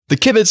The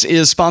Kibitz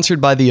is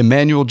sponsored by the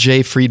Emmanuel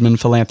J. Friedman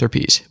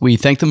Philanthropies. We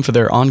thank them for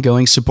their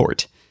ongoing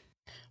support.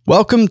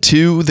 Welcome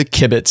to The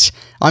Kibitz.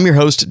 I'm your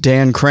host,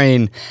 Dan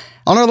Crane.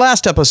 On our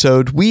last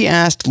episode, we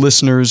asked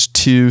listeners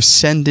to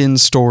send in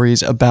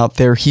stories about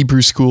their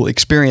Hebrew school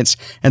experience,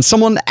 and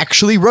someone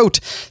actually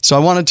wrote, so I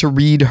wanted to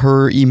read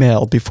her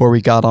email before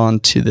we got on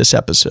to this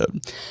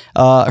episode.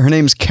 Her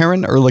name's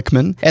Karen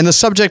Ehrlichman, and the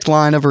subject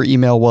line of her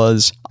email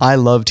was, I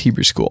loved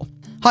Hebrew school.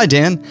 Hi,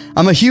 Dan.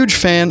 I'm a huge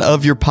fan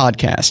of your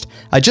podcast.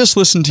 I just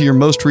listened to your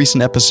most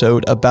recent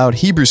episode about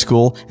Hebrew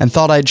school and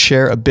thought I'd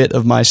share a bit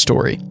of my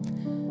story.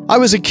 I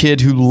was a kid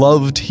who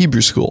loved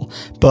Hebrew school,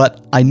 but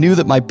I knew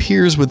that my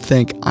peers would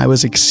think I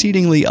was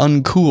exceedingly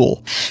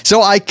uncool,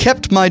 so I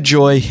kept my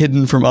joy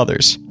hidden from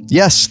others.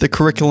 Yes, the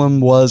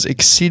curriculum was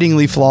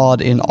exceedingly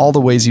flawed in all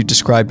the ways you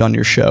described on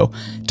your show.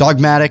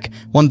 Dogmatic,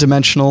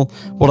 one-dimensional,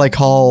 what I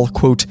call,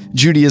 quote,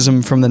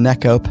 Judaism from the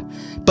neck up.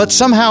 But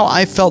somehow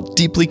I felt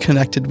deeply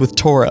connected with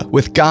Torah,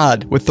 with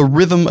God, with the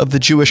rhythm of the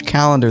Jewish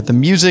calendar, the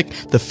music,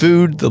 the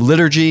food, the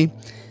liturgy.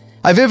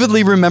 I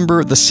vividly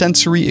remember the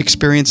sensory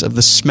experience of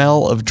the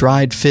smell of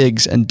dried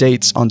figs and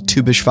dates on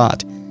Tu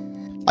B'Shvat.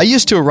 I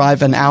used to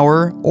arrive an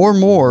hour or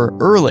more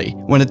early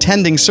when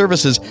attending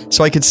services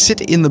so I could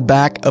sit in the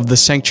back of the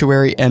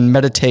sanctuary and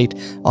meditate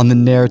on the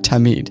Ner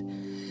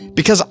Tamid.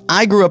 Because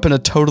I grew up in a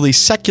totally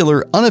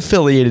secular,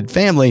 unaffiliated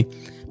family,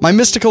 my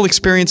mystical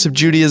experience of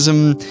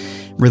Judaism,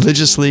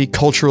 religiously,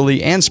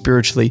 culturally, and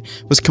spiritually,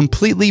 was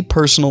completely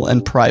personal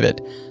and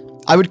private.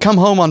 I would come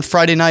home on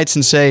Friday nights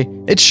and say,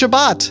 it's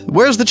Shabbat,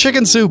 where's the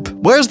chicken soup?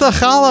 Where's the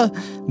challah?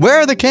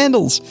 Where are the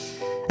candles?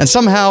 And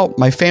somehow,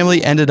 my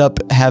family ended up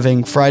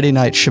having Friday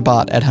night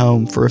Shabbat at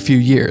home for a few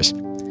years.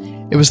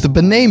 It was the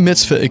B'nai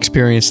Mitzvah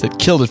experience that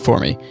killed it for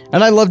me,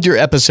 and I loved your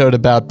episode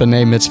about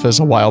B'nai Mitzvahs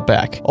a while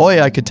back.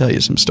 I could tell you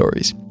some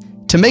stories.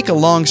 To make a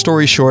long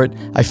story short,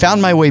 I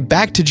found my way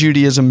back to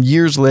Judaism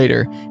years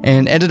later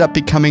and ended up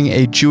becoming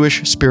a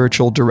Jewish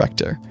spiritual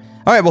director.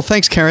 All right, well,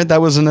 thanks, Karen.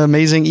 That was an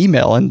amazing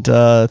email, and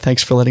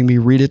thanks for letting me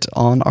read it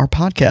on our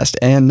podcast.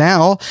 And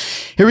now,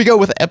 here we go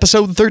with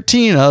episode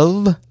 13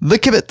 of The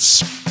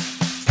Kibitz.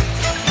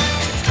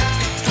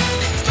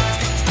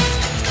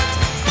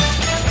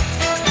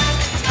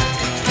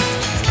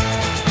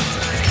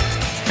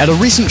 At a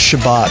recent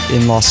Shabbat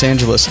in Los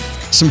Angeles,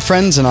 some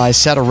friends and I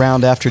sat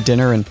around after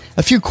dinner and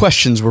a few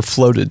questions were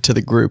floated to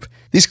the group.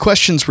 These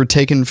questions were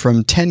taken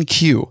from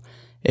 10Q,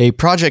 a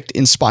project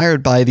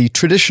inspired by the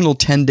traditional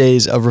 10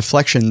 days of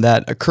reflection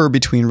that occur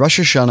between Rosh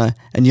Hashanah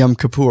and Yom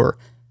Kippur,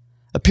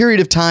 a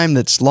period of time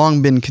that's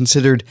long been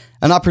considered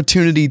an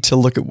opportunity to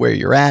look at where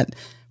you're at,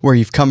 where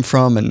you've come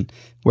from, and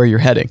where you're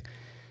heading.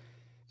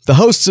 The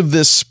hosts of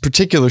this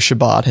particular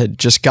Shabbat had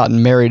just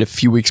gotten married a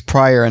few weeks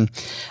prior, and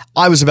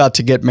I was about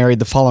to get married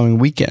the following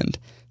weekend.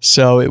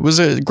 So it was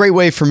a great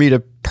way for me to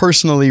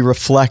personally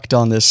reflect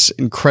on this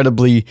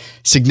incredibly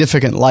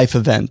significant life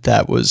event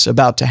that was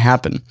about to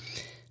happen.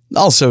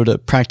 Also to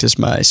practice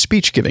my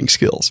speech-giving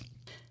skills.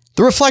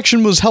 The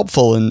reflection was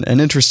helpful and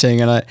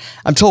interesting, and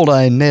I'm told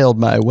I nailed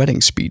my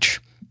wedding speech.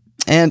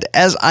 And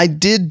as I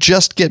did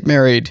just get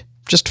married,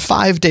 just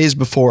 5 days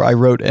before I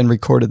wrote and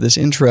recorded this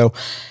intro,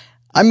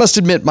 I must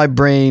admit my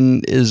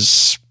brain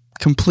is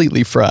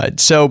completely fried.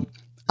 So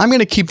I'm going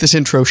to keep this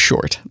intro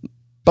short,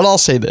 but I'll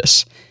say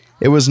this.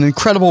 It was an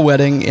incredible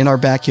wedding in our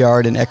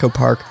backyard in Echo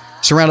Park,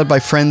 surrounded by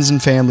friends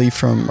and family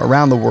from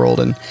around the world,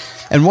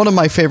 and one of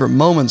my favorite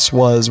moments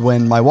was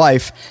when my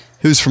wife,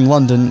 who's from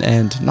London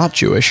and not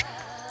Jewish,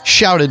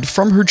 shouted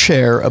from her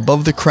chair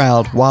above the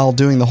crowd while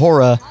doing the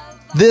hora,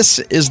 "This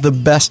is the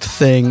best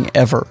thing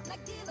ever."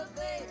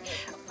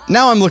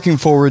 Now I'm looking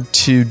forward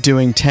to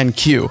doing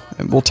 10Q,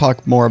 and we'll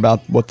talk more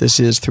about what this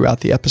is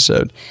throughout the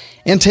episode,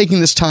 and taking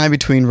this time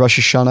between Rosh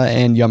Hashanah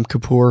and Yom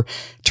Kippur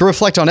to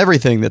reflect on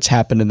everything that's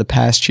happened in the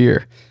past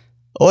year.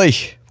 Oy,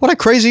 what a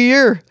crazy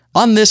year!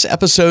 On this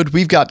episode,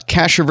 we've got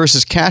Kasher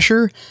versus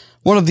Kasher,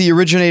 one of the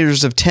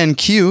originators of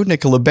 10Q,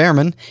 Nicola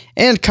Behrman,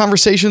 and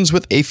conversations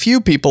with a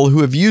few people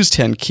who have used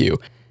 10Q,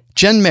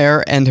 Jenn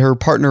Maer and her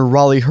partner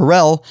Raleigh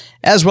Harrell,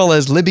 as well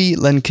as Libby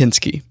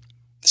Lenkinski.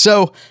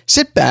 So,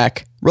 sit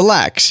back,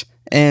 relax,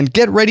 and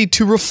get ready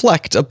to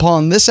reflect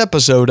upon this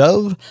episode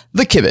of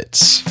The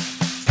Kibitz.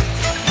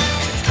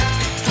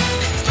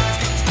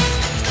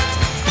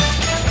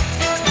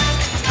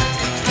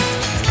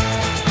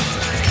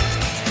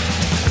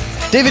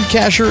 David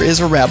Kasher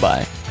is a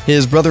rabbi.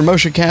 His brother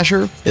Moshe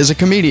Kasher is a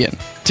comedian.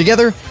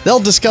 Together, they'll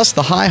discuss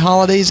the high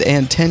holidays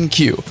and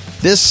 10Q.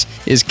 This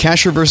is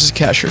Kasher versus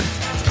Kasher.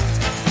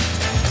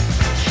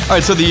 All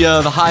right, so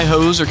the high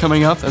hoes are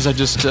coming up, as I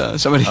just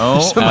somebody.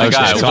 Oh my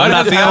God! So I'm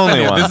not the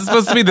only one. This is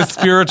supposed to be the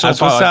spiritual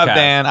podcast. What's up,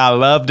 Dan? I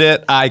loved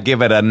it. I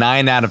give it a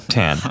 9 out of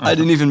 10. I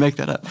didn't even make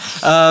that up.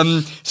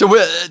 So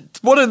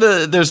what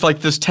are there's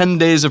like this 10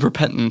 days of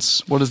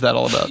repentance. What is that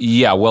all about?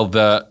 Yeah, well,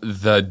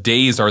 the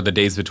days are the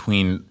days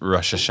between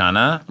Rosh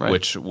Hashanah, right,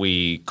 which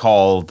we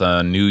call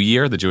the New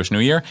Year, the Jewish New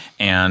Year,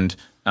 and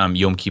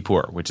Yom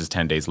Kippur, which is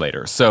 10 days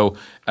later. So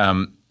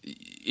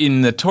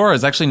in the Torah,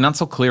 it's actually not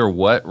so clear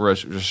what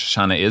Rosh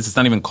Hashanah is. It's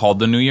not even called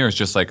the New Year. It's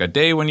just like a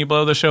day when you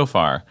blow the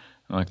shofar.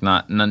 Like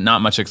not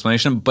much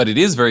explanation, but it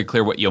is very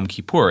clear what Yom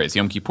Kippur is.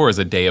 Yom Kippur is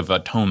a day of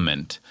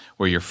atonement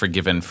where you're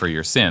forgiven for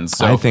your sins.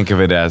 So I think of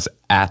it as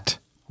at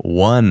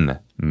one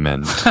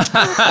meant.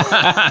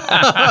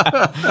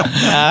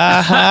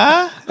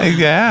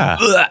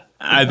 Yeah.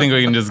 I think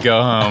we can just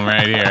go home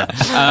right here.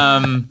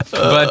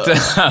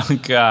 Oh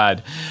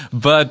God.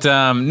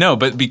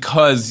 But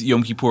because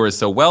Yom Kippur is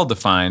so well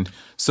defined,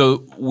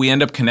 so we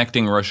end up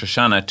connecting Rosh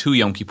Hashanah to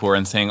Yom Kippur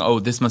and saying, oh,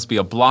 this must be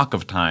a block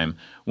of time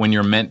when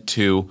you're meant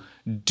to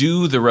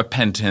do the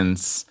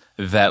repentance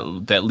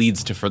that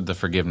leads to the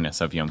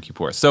forgiveness of Yom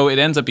Kippur. So it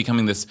ends up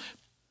becoming this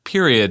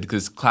period,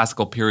 this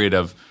classical period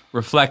of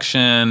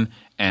reflection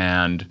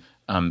and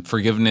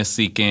forgiveness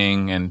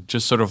seeking and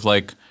just sort of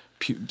like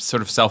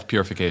sort of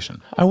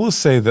self-purification. I will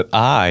say that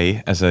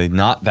I, as a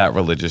not that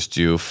religious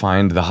Jew,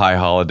 find the high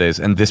holidays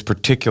and this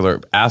particular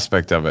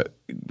aspect of it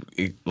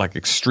like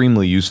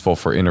extremely useful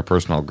for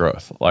interpersonal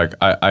growth. Like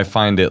I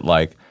find it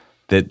like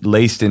that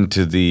laced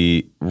into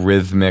the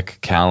rhythmic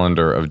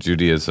calendar of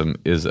Judaism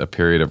is a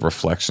period of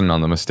reflection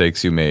on the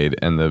mistakes you made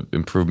and the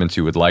improvements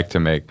you would like to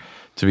make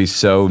to be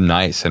so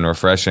nice and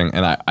refreshing.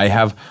 And I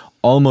have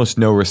almost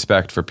no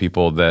respect for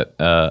people that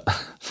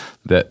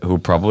who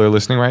probably are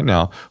listening right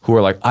now who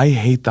are like, I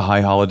hate the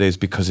high holidays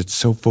because it's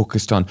so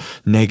focused on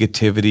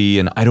negativity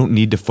and I don't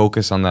need to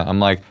focus on that. I'm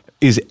like,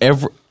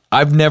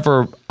 I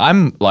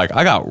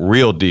got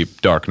real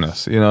deep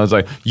darkness. You know, it's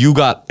like you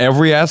got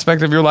every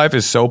aspect of your life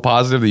is so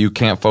positive that you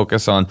can't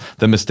focus on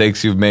the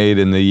mistakes you've made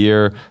in the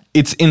year.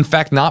 It's in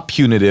fact not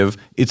punitive.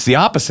 It's the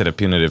opposite of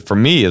punitive. For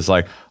me, it's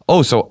like,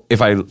 oh, so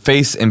if I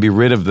face and be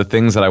rid of the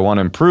things that I want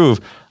to improve,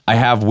 I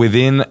have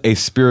within a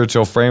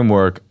spiritual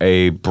framework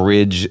a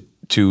bridge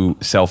to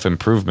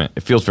self-improvement.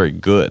 It feels very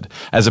good,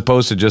 as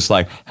opposed to just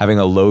like having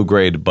a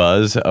low-grade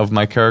buzz of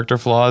my character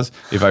flaws.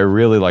 If I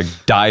really like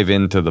dive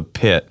into the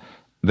pit,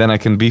 then I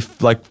can be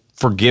like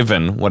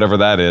forgiven, whatever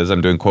that is.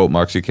 I'm doing quote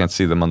marks. You can't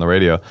see them on the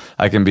radio.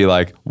 I can be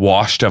like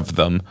washed of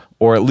them,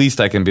 or at least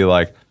I can be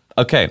like,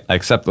 okay, I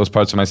accept those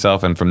parts of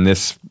myself, and from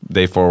this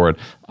day forward,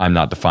 I'm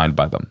not defined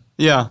by them.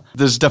 Yeah,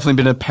 there's definitely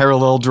been a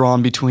parallel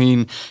drawn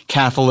between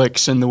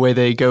Catholics and the way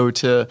they go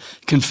to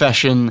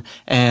confession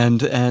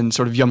and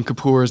sort of Yom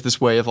Kippur is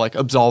this way of like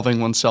absolving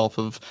oneself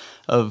of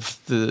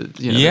the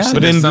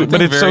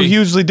but it's so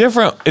hugely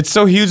different. It's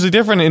so hugely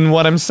different in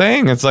what I'm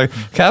saying. It's like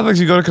Catholics,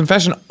 you go to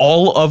confession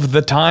all of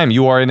the time.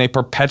 You are in a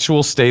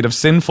perpetual state of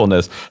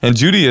sinfulness. And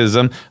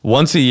Judaism,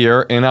 once a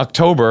year in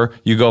October,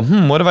 you go,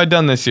 what have I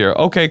done this year?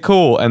 Okay,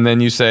 cool. And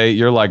then you say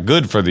you're like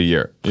good for the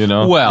year. You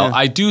know? Well, yeah.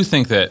 I do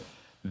think that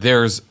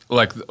there's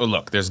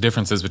there's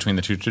differences between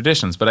the two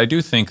traditions, but I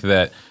do think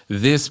that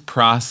this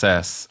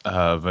process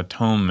of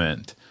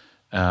atonement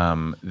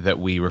that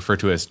we refer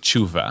to as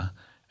tshuva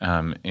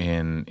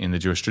in the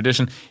Jewish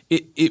tradition,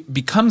 it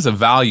becomes a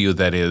value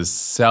that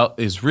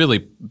is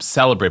really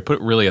celebrated,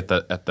 put really at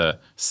the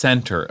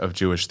center of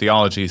Jewish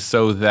theology,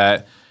 so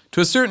that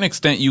to a certain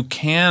extent you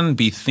can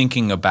be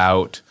thinking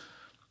about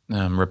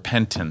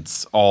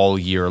repentance all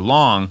year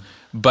long.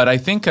 But I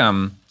think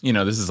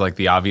this is like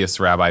the obvious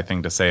rabbi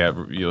thing to say.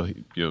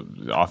 You'll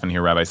often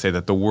hear rabbis say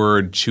that the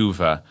word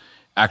tshuva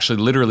actually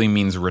literally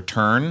means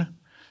return.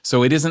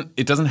 So it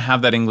doesn't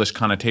have that English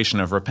connotation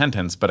of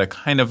repentance, but a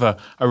kind of a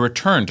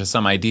return to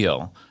some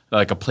ideal,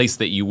 like a place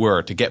that you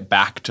were, to get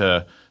back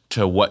to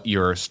what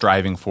you're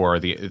striving for.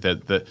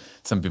 The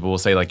some people will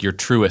say like your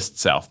truest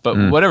self, but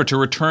whatever, to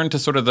return to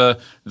sort of the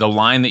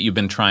line that you've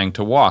been trying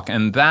to walk.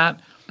 And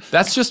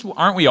that's just,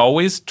 aren't we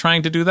always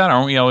trying to do that?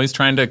 Aren't we always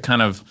trying to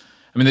kind of,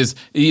 I mean, there's,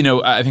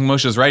 I think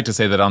Moshe is right to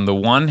say that on the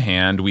one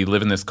hand, we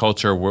live in this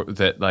culture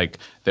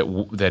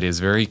that is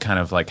very kind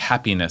of like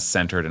happiness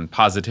centered and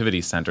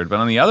positivity centered. But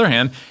on the other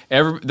hand,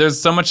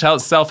 there's so much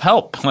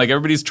self-help. Like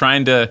everybody's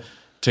trying to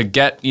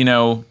get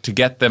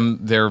them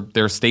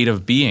their state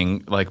of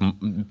being like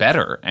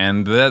better,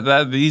 and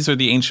these are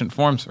the ancient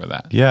forms for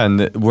that. Yeah,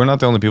 and we're not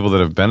the only people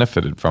that have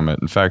benefited from it.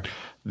 In fact,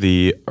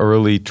 the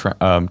early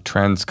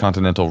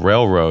transcontinental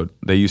railroad,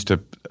 they used to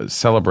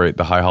celebrate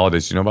the high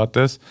holidays. Do you know about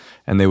this?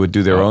 And they would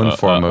do their own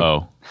form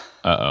of...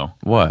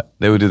 What?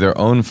 They would do their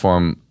own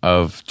form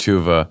of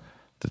tshuva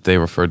that they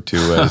referred to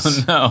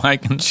as... I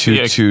can see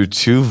it.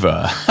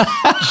 Tshuva.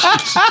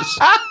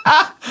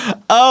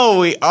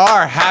 Oh, we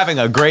are having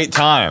a great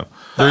time.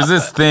 There's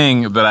this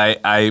thing that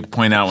I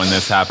point out when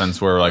this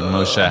happens where like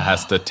Moshe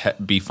has to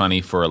be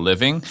funny for a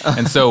living.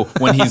 And so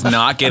when he's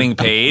not getting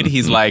paid,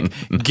 he's like,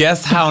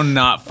 guess how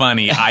not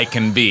funny I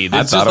can be.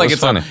 It's just like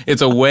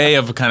it's a way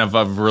of kind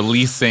of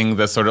releasing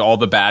the sort of all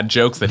the bad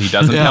jokes that he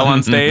doesn't tell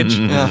on stage.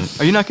 Yeah.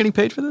 Are you not getting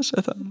paid for this?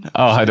 I thought.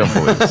 Oh, I don't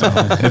believe so.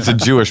 It's a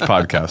Jewish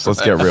podcast.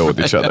 Let's get real with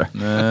each other.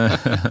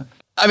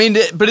 I mean,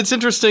 but it's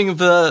interesting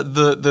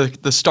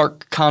the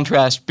stark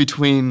contrast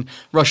between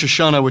Rosh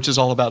Hashanah, which is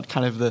all about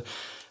kind of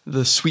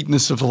the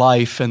sweetness of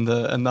life and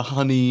the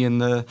honey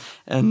and the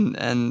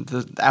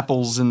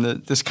apples and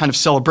this kind of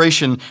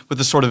celebration, with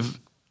the sort of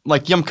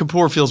like Yom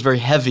Kippur feels very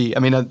heavy. I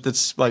mean,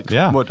 that's like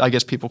what I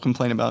guess people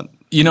complain about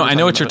I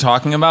know what you're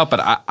talking about, but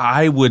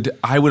I would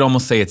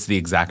almost say it's the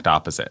exact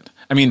opposite.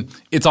 I mean,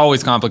 it's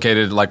always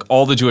complicated. Like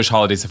all the Jewish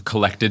holidays have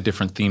collected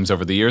different themes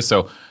over the years.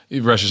 So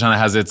Rosh Hashanah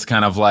has its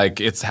kind of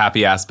like its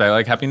happy aspect,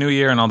 like Happy New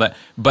Year and all that.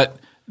 But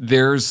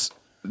there's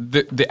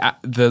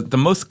the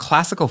most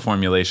classical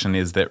formulation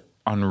is that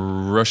on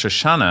Rosh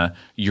Hashanah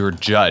you're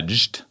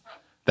judged.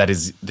 That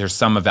is, there's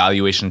some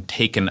evaluation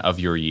taken of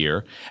your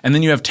year. And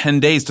then you have 10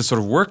 days to sort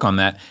of work on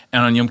that.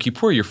 And on Yom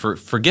Kippur, you're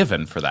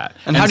forgiven for that.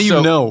 And how do you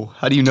know?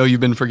 How do you know you've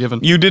been forgiven?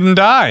 You didn't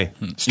die.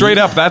 Straight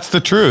up, that's the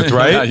truth,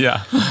 right?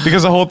 Yeah.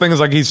 Because the whole thing is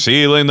like he's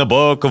sealing the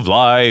book of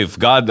life.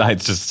 God,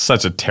 it's just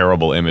such a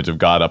terrible image of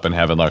God up in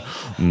heaven. Like,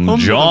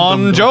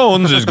 John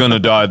Jones is going to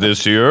die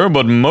this year,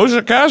 but Moshe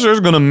Kasher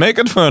is going to make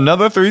it for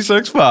another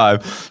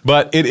 365.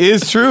 But it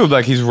is true.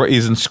 Like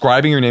he's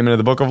inscribing your name into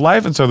the book of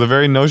life. And so the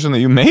very notion that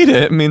you made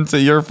it means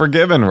that you're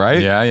forgiven,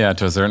 right? Yeah.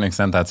 To a certain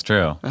extent, that's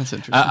true. That's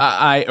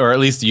interesting. Or at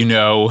least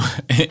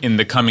in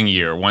the coming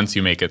year, once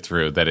you make it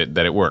through, that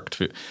it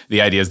worked.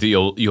 The idea is that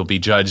you'll be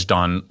judged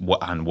on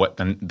what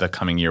the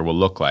coming year will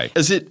look like.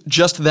 Is it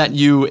just that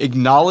you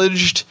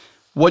acknowledged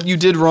what you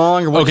did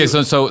wrong? Or what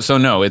so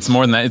no, it's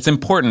more than that. It's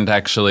important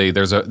actually.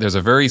 There's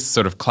a very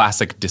sort of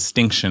classic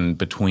distinction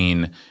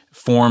between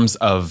forms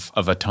of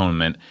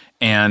atonement,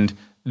 and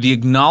the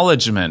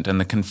acknowledgement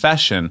and the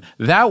confession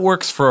that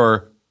works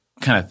for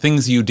kind of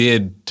things you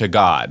did to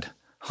God,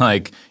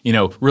 like,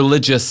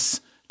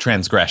 religious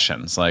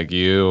transgressions, like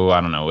you,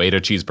 I don't know, ate a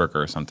cheeseburger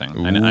or something.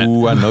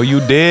 Ooh, I know you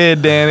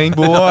did, Danny.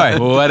 Boy.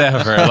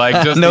 Whatever.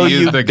 Like just no, to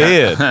use you the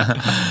did.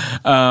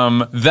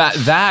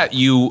 that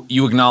you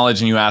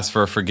acknowledge and you ask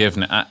for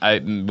forgiveness.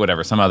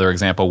 Whatever, some other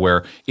example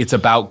where it's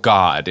about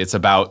God, it's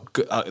about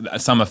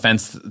some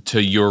offense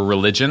to your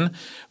religion,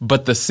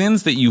 but the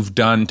sins that you've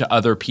done to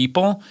other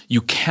people,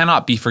 you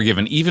cannot be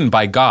forgiven even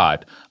by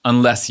God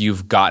unless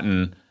you've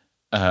gotten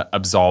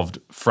absolved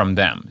from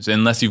them. So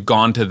unless you've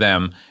gone to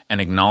them and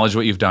acknowledged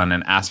what you've done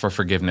and asked for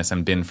forgiveness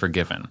and been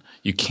forgiven.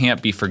 You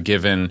can't be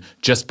forgiven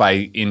just by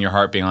in your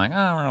heart being like, oh,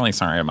 I'm really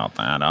sorry about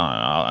that.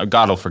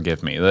 God will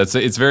forgive me.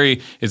 It's very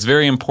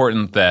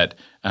important that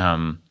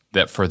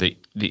that for the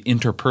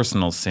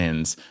interpersonal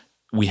sins,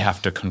 we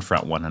have to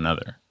confront one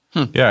another.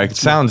 Yeah, it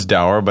sounds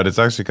dour, but it's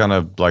actually kind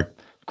of like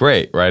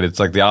great, right? It's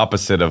like the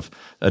opposite of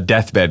a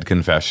deathbed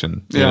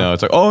confession. You know,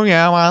 it's like, oh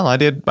yeah, well, I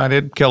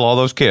did kill all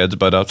those kids,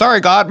 but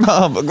sorry, God,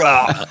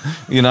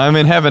 I'm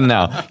in heaven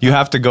now. You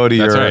have to go to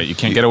That's right. You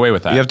can't get away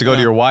with that. You have to go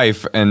to your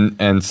wife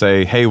and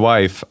say, hey,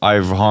 wife,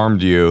 I've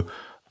harmed you.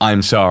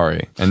 I'm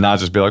sorry, and not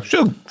just be like,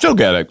 she'll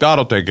get it. God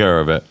will take care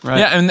of it. Right?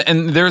 Yeah,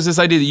 and there's this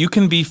idea that you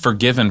can be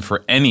forgiven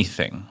for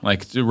anything.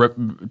 Like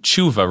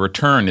tshuva,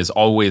 return, is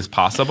always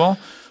possible,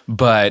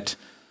 but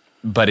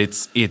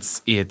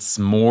it's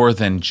more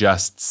than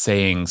just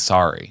saying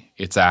sorry.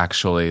 It's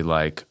actually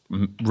like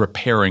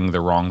repairing the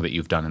wrong that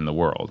you've done in the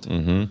world.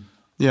 Mm-hmm.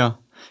 Yeah.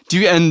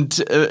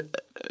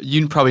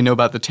 You probably know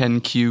about the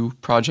 10Q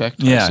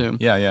project, I assume.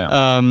 Yeah. Do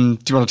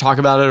you want to talk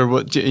about it, or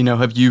what?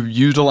 Have you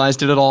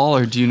utilized it at all,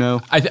 or do you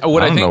know? I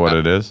don't know what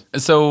it is.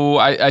 So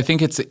I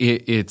think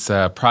it's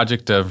a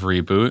project of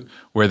Reboot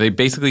where they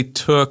basically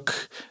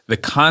took the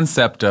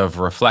concept of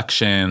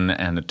reflection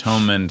and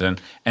atonement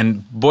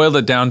and boiled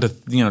it down to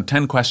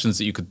 10 questions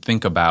that you could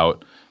think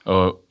about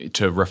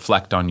to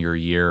reflect on your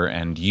year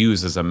and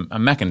use as a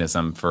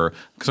mechanism for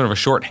sort of a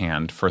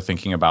shorthand for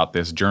thinking about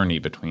this journey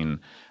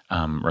between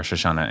Rosh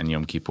Hashanah and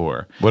Yom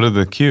Kippur. What are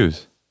the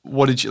cues?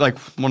 What did you like?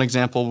 One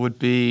example would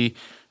be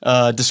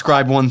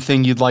describe one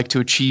thing you'd like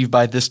to achieve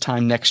by this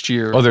time next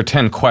year. Oh, there are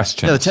 10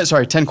 questions.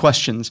 Yeah, 10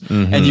 questions,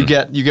 Mm-hmm. and you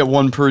get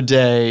one per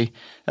day.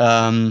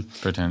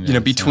 For 10 days,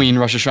 between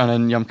Rosh Hashanah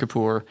and Yom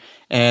Kippur,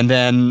 and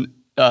then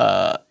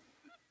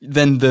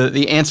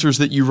the answers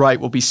that you write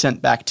will be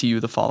sent back to you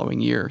the following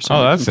year. So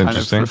that's you can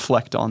interesting. Kind of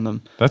reflect on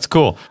them. That's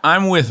cool.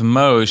 I'm with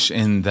Moshe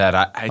in that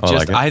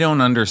I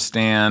don't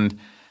understand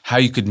how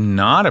you could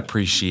not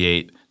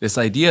appreciate this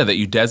idea that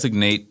you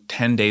designate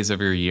 10 days of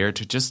your year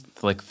to just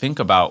like think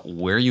about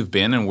where you've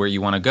been and where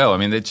you want to go. I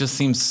mean, it just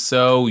seems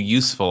so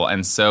useful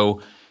and so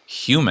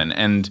human.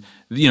 And,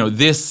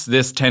 this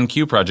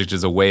 10Q project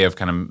is a way of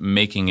kind of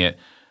making it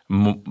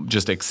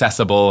just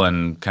accessible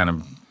and kind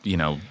of,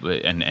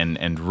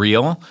 and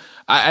real.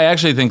 I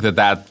actually think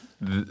that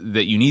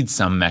you need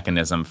some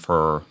mechanism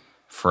for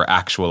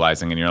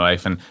actualizing in your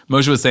life. And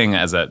Moshe was saying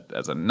as a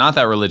not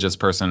that religious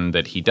person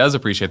that he does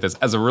appreciate this.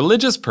 As a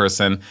religious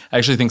person, I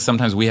actually think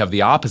sometimes we have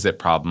the opposite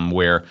problem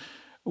where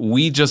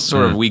we just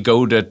sort of, we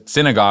go to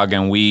synagogue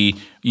and we,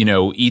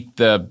 eat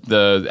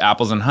the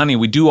apples and honey.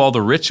 We do all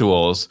the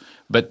rituals,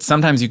 but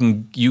sometimes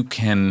you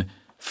can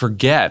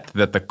forget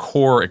that the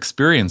core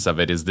experience of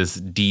it is this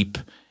deep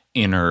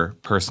inner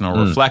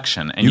personal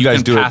reflection, and you guys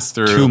can do pass it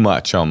through too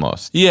much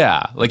almost.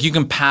 Yeah, like you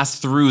can pass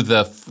through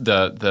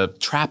the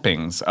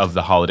trappings of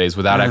the holidays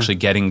without actually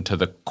getting to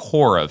the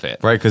core of it.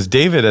 Right, because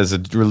David, as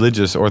a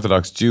religious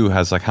Orthodox Jew,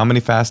 has like how many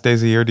fast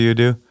days a year do you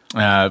do?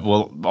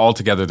 Well,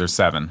 altogether there's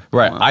 7.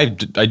 Right,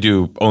 I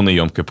do only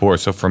Yom Kippur,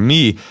 so for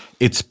me,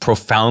 it's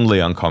profoundly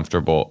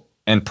uncomfortable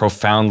and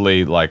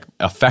profoundly like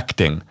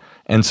affecting.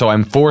 And so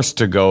I'm forced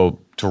to go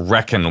to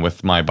reckon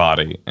with my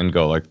body and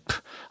go like,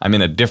 I'm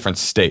in a different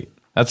state.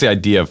 That's the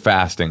idea of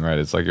fasting, right?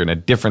 It's like you're in a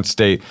different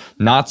state,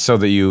 not so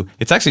that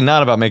it's actually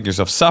not about making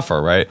yourself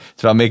suffer, right?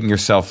 It's about making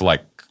yourself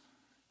like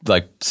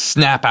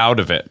snap out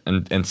of it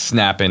and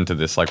snap into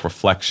this like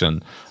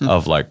reflection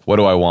of like, what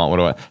do I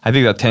want? I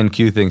think that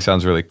 10Q thing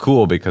sounds really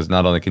cool because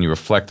not only can you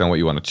reflect on what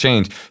you want to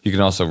change, you can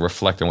also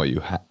reflect on what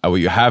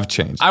you have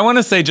changed. I want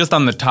to say, just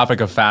on the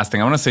topic of fasting,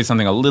 I want to say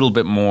something a little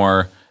bit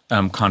more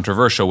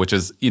controversial, which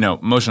is,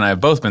 Moshe and I have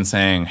both been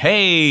saying,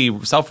 hey,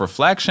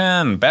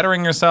 self-reflection,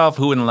 bettering yourself,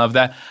 who wouldn't love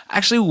that? I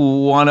actually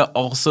want to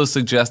also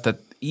suggest that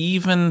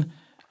even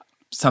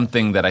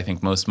something that I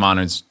think most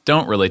moderns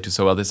don't relate to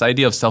so well, this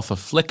idea of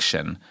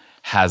self-affliction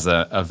has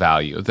a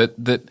value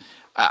that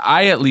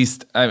I at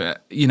least, I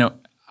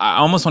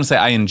almost want to say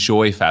I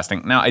enjoy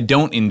fasting. Now, I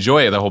don't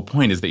enjoy it. The whole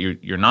point is that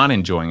you're not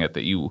enjoying it,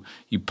 that you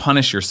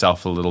punish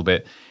yourself a little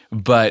bit.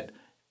 But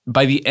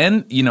by the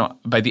end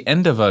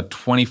of a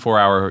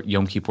 24-hour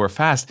Yom Kippur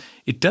fast,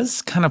 it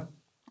does kind of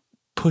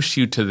push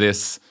you to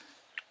this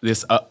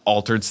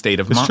altered state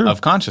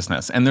of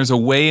consciousness. And there's a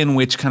way in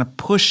which kind of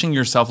pushing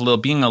yourself a little,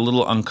 being a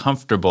little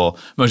uncomfortable.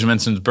 Moshe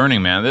mentions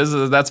Burning Man.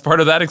 That's part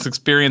of that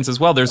experience as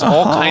well. There's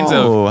all kinds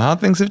of... how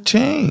things have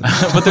changed.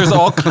 But there's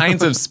all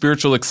kinds of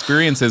spiritual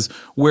experiences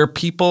where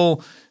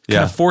people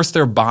kind of force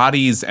their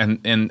bodies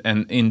and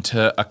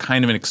into a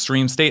kind of an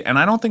extreme state. And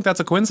I don't think that's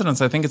a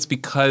coincidence. I think it's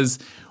because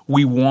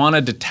we want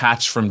to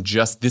detach from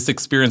just this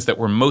experience that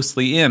we're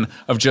mostly in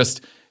of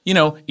just...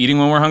 eating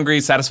when we're hungry,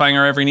 satisfying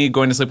our every need,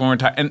 going to sleep when we're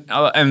tired.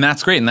 And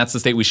that's great, and that's the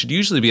state we should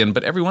usually be in.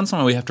 But every once in a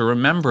while we have to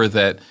remember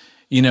that,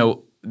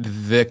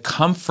 the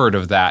comfort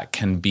of that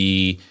can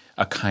be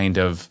a kind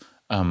of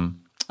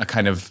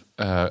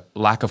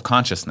lack of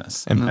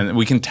consciousness. And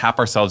we can tap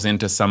ourselves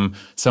into some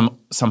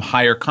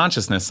higher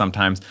consciousness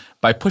sometimes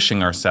by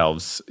pushing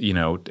ourselves,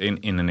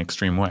 in an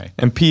extreme way.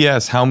 And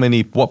P.S.,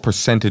 what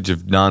percentage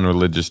of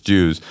non-religious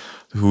Jews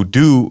who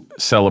do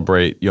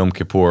celebrate Yom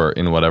Kippur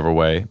in whatever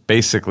way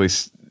basically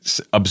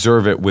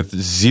observe it with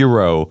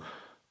zero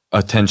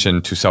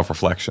attention to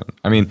self-reflection?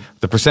 I mean,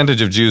 the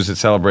percentage of Jews that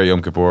celebrate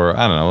Yom Kippur,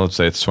 I don't know, let's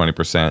say it's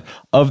 20%.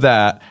 Of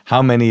that,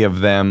 how many of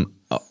them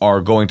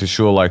are going to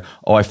shul like,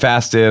 oh, I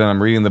fasted and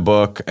I'm reading the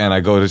book and I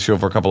go to shul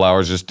for a couple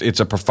hours, just it's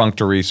a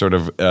perfunctory sort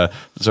of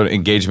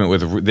engagement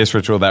with this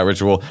ritual, that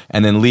ritual,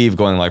 and then leave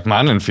going like,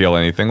 I didn't feel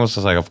anything. Well, it's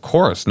just like, of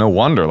course, no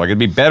wonder. Like, it'd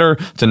be better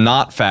to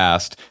not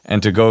fast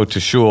and to go to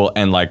shul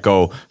and like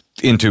go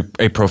into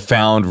a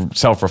profound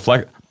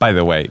self-reflect. By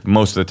the way,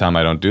 most of the time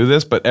I don't do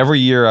this, but every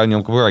year on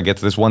Yom Kippur I get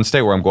to this one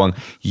state where I'm going,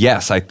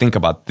 yes, I think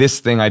about this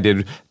thing I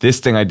did,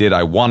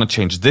 I want to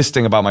change this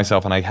thing about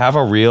myself, and I have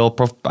a real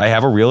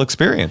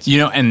experience.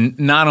 And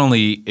not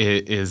only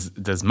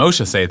does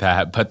Moshe say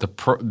that,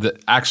 but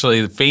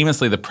actually,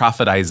 famously, the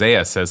prophet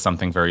Isaiah says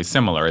something very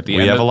similar. At the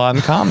we end have a lot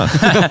in common.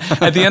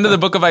 At the end of the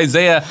book of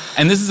Isaiah,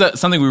 and this is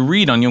something we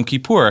read on Yom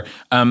Kippur,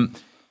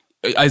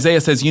 Isaiah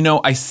says,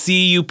 I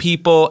see you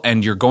people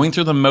and you're going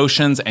through the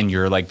motions and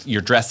you're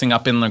dressing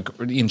up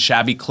in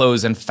shabby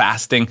clothes and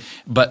fasting.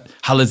 But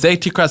halazeh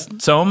tikras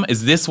tzom,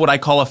 is this what I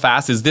call a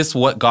fast? Is this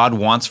what God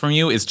wants from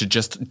you? Is to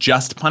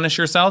just punish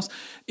yourselves?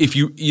 If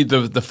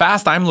the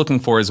fast I'm looking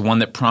for is one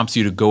that prompts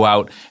you to go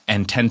out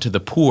and tend to the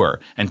poor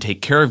and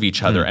take care of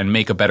each other and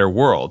make a better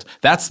world.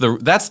 That's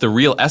the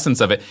real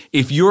essence of it.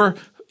 If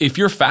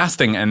you're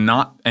fasting and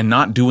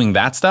not doing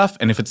that stuff,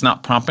 and if it's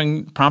not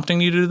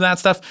prompting you to do that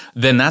stuff,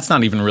 then that's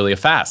not even really a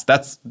fast.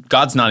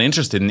 God's not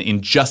interested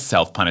in just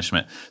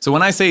self-punishment. So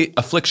when I say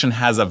affliction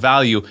has a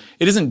value,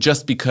 it isn't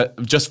just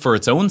for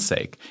its own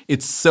sake.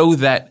 It's so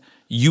that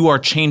you are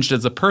changed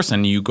as a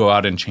person. You go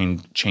out and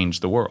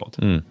change the world.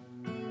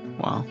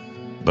 Wow.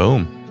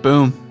 Boom.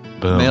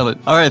 Nailed it.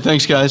 All right,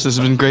 thanks, guys. This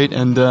has been great,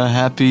 and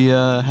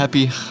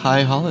happy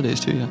high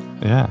holidays to you.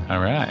 Yeah. All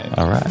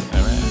right.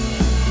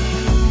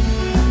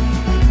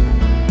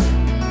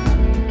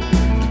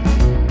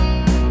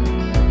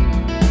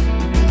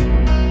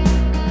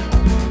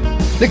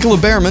 Nicola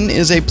Behrman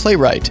is a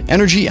playwright,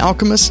 energy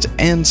alchemist,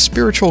 and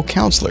spiritual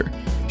counselor.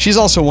 She's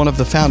also one of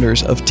the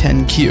founders of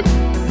 10Q.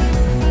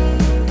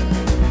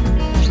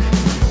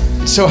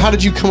 So how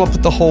did you come up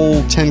with the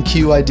whole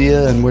 10Q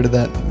idea, and where did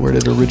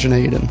it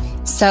originate?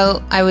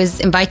 So I was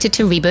invited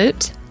to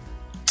Reboot,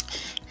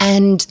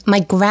 and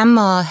my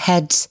grandma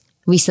had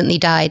recently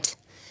died.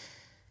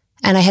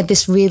 And I had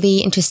this really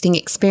interesting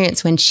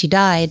experience when she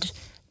died,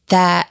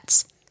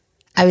 that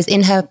I was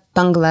in her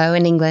bungalow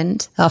in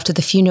England after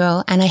the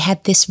funeral, and I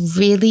had this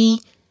really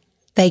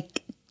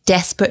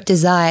desperate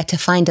desire to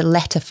find a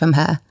letter from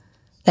her.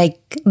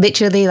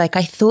 Literally, I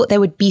thought there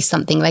would be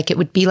something, it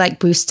would be like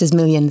Brewster's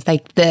Millions,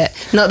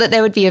 not that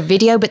there would be a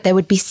video, but there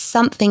would be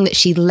something that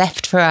she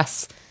left for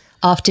us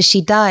after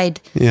she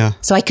died. Yeah.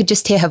 So I could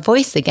just hear her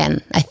voice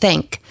again, I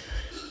think.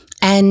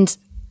 And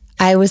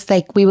I was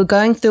we were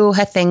going through all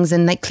her things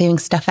and clearing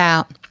stuff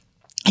out,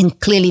 and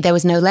clearly there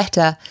was no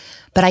letter.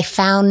 But I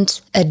found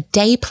a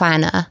day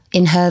planner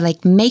in her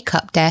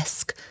makeup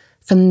desk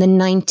from the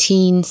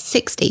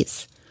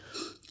 1960s.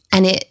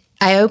 And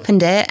I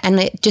opened it and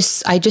I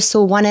just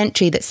saw one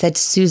entry that said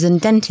Susan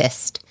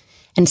Dentist.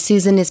 And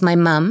Susan is my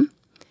mum.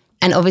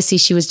 And obviously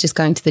she was just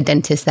going to the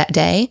dentist that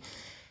day.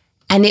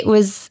 And it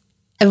was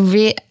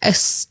a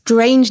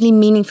strangely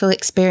meaningful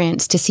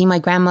experience to see my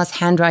grandma's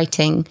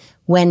handwriting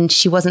when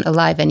she wasn't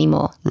alive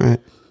anymore. Right.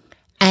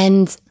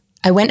 And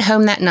I went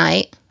home that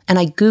night and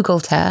I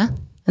Googled her.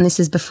 And this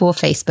is before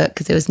Facebook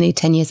because it was nearly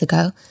 10 years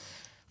ago.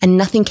 And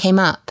nothing came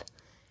up.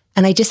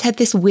 And I just had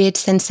this weird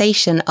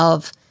sensation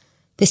of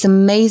this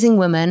amazing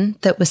woman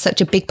that was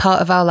such a big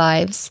part of our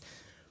lives.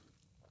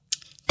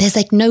 There's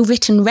like no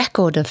written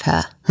record of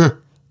her. Huh.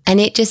 And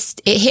it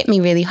hit me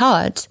really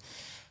hard.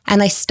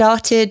 And I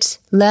started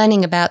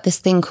learning about this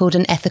thing called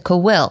an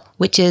ethical will,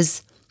 which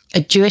is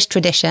a Jewish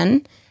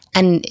tradition.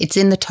 And it's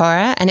in the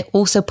Torah. And it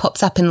also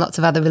pops up in lots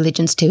of other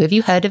religions too. Have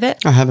you heard of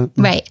it? I haven't.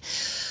 Right.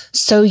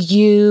 So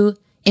you,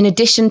 in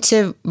addition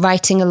to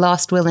writing a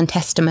last will and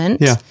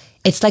testament,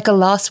 it's like a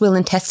last will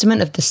and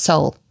testament of the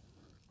soul.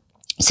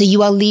 So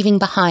you are leaving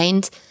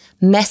behind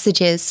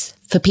messages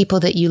for people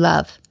that you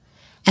love.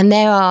 And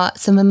there are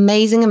some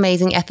amazing,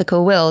 amazing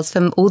ethical wills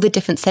from all the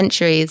different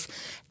centuries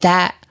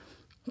that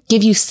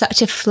give you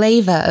such a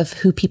flavor of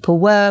who people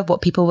were,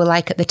 what people were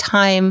like at the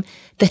time,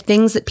 the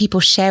things that people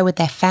share with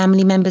their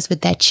family members,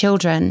 with their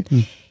children.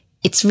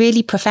 It's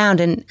really profound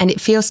and it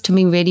feels to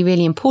me really,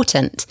 really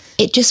important.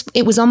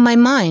 It was on my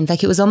mind.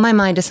 Like it was on my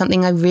mind as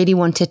something I really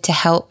wanted to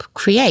help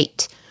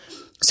create.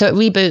 So at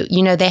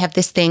Reboot, they have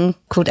this thing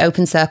called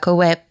Open Circle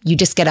where you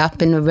just get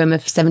up in a room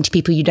of 70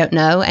 people you don't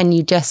know and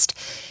you just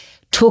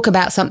talk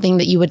about something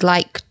that you would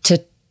like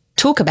to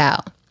talk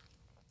about.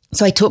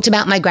 So I talked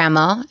about my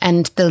grandma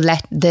and the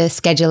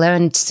scheduler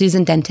and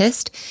Susan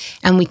Dentist,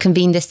 and we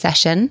convened this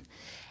session.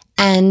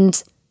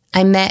 And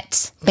I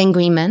met Ben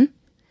Greenman,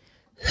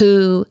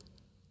 who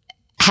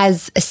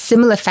has a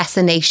similar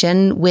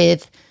fascination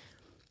with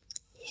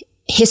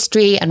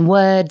history and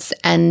words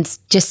and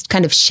just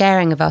kind of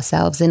sharing of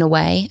ourselves in a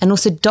way, and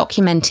also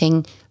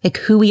documenting like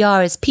who we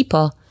are as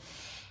people.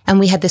 And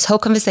we had this whole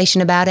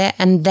conversation about it.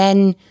 And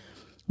then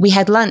we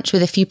had lunch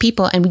with a few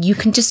people and you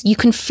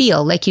can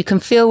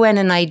feel when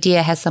an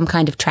idea has some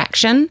kind of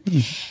traction.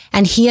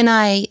 And he and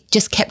I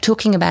just kept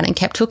talking about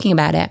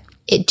it.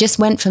 It just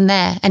went from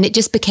there. And it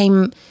just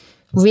became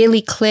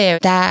really clear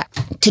that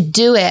to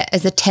do it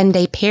as a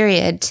 10-day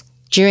period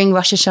during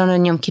Rosh Hashanah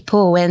and Yom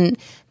Kippur, when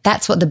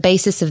that's what the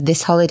basis of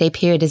this holiday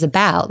period is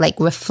about, like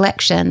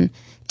reflection,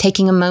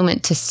 taking a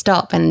moment to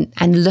stop and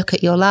look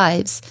at your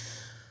lives.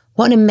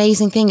 What an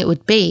amazing thing it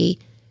would be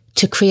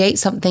to create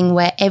something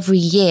where every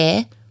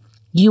year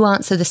you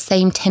answer the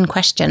same 10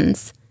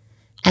 questions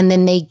and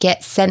then they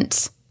get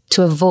sent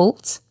to a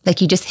vault.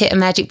 Like you just hit a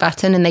magic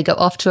button and they go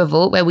off to a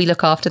vault where we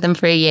look after them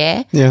for a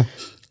year. Yeah.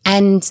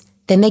 And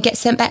then they get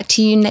sent back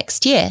to you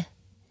next year.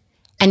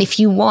 And if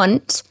you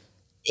want,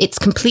 it's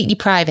completely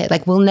private.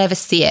 Like we'll never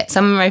see it.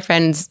 Some of my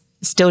friends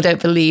still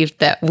don't believe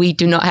that we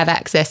do not have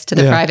access to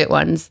the private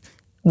ones.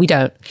 We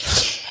don't.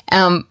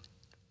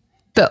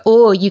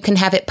 Or you can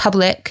have it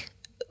public.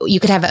 You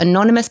could have it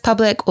anonymous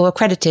public or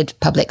accredited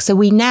public. So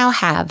we now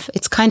have,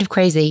 it's kind of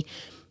crazy,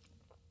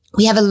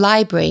 we have a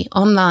library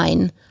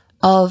online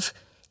of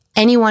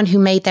anyone who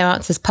made their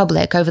answers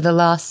public over the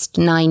last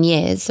 8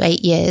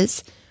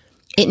 years.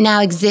 It now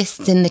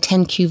exists in the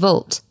 10Q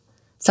vault.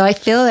 So I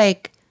feel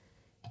like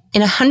in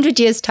 100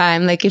 years'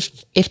 time, like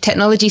if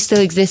technology still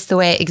exists the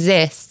way it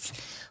exists,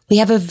 we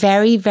have a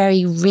very,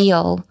 very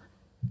real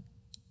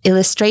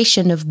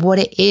illustration of what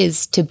it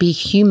is to be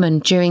human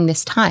during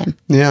this time.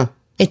 Yeah.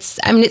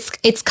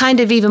 It's kind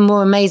of even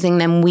more amazing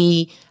than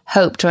we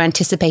hoped or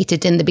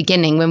anticipated in the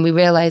beginning when we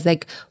realized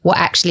like what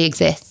actually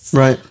exists.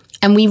 Right.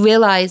 And we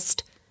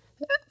realized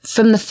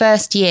from the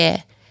first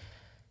year,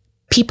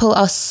 people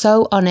are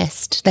so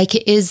honest. Like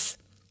it's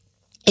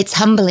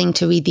humbling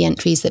to read the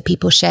entries that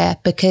people share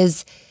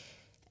because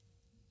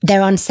they're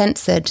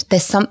uncensored.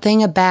 There's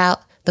something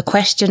about the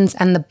questions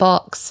and the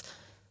box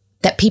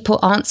that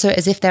people answer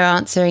as if they're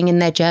answering in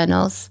their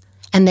journals.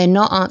 And they're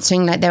not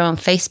answering like they're on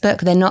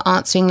Facebook. They're not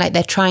answering like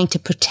they're trying to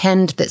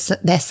pretend that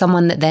they're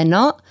someone that they're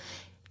not.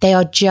 They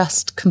are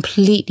just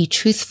completely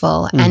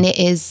truthful. And it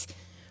is,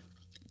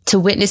 to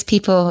witness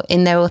people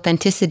in their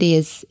authenticity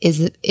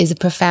is a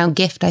profound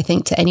gift, I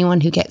think, to anyone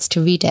who gets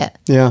to read it.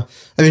 Yeah.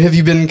 I mean,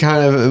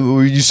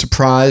 were you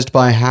surprised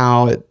by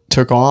how it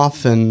took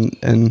off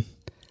and...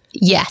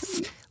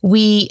 Yes.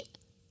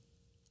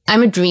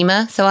 I'm a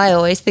dreamer, so I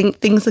always think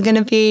things are going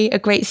to be a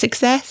great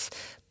success.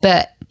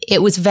 But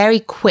it was very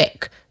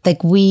quick.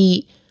 Like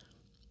we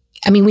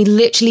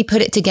literally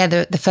put it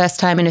together the first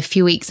time in a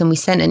few weeks and we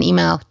sent an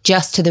email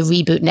just to the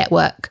Reboot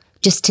network,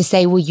 just to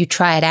say, will you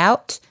try it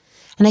out?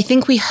 And I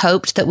think we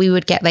hoped that we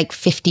would get like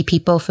 50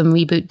 people from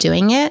Reboot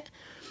doing it.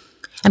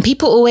 And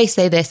people always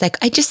say this, like,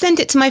 I just sent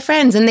it to my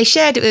friends and they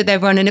shared it with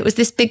everyone and it was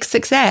this big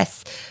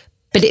success.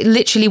 But it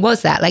literally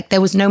was that. Like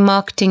there was no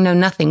marketing, no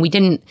nothing. We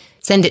didn't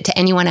send it to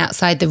anyone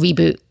outside the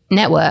Reboot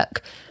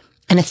network.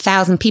 And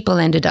 1,000 people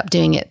ended up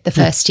doing it the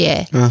first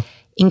year,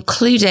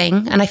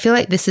 including, and I feel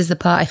like this is the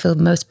part I feel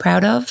most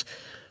proud of,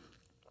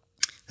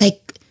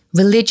 like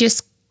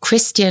religious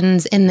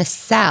Christians in the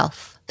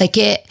South. Like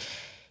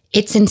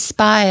it's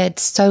inspired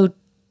so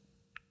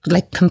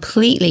like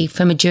completely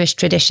from a Jewish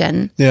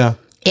tradition. Yeah.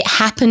 It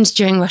happens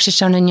during Rosh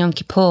Hashanah and Yom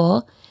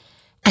Kippur.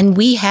 And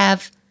we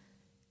have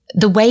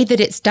the way that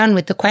it's done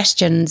with the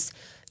questions.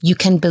 You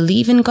can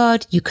believe in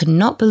God. You can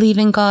not believe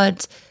in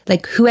God.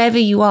 Like whoever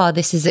you are,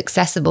 this is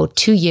accessible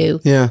to you.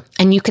 Yeah.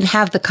 And you can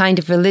have the kind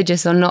of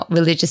religious or not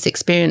religious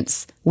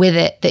experience with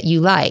it that you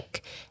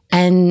like.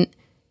 And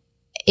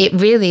it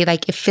really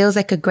it feels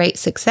like a great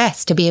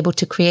success to be able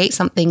to create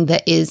something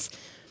that is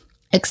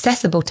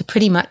accessible to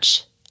pretty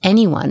much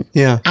anyone.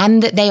 Yeah.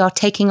 And that they are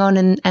taking on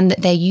and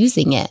that they're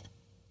using it.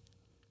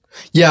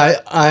 Yeah,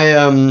 I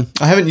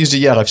haven't used it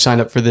yet. I've signed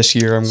up for this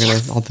year.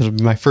 It'll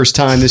be my first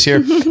time this year.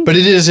 But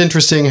it is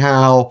interesting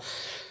how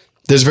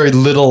there's very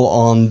little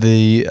on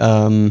the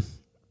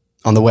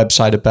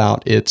website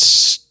about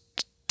its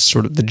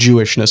sort of the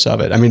Jewishness of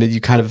it. I mean, you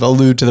kind of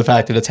allude to the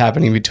fact that it's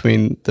happening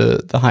between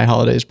the high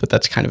holidays, but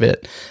that's kind of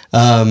it.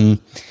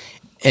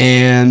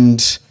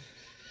 And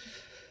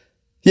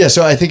yeah,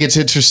 so I think it's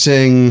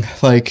interesting.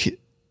 Like,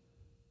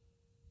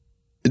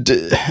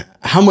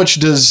 how much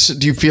do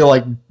you feel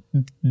like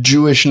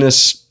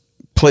Jewishness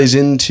plays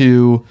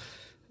into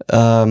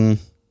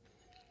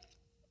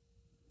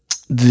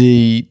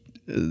the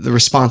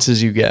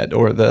responses you get,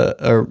 or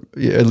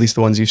at least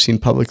the ones you've seen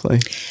publicly?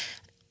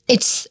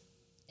 It's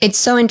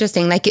so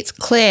interesting. Like, it's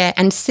clear,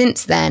 and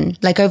since then,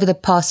 like over the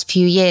past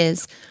few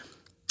years,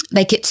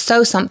 like it's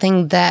so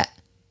something that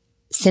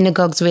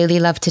synagogues really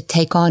love to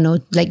take on, or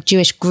like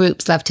Jewish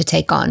groups love to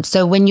take on.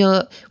 So when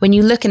you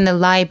look in the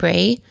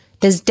library,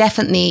 there's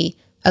definitely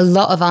a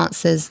lot of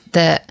answers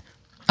that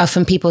are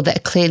from people that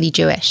are clearly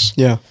Jewish.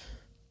 Yeah.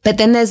 But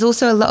then there's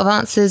also a lot of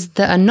answers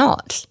that are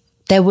not.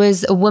 There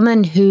was a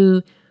woman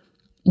who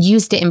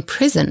used it in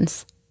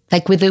prisons,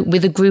 like with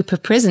a group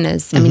of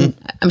prisoners. I mean,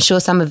 I'm sure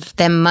some of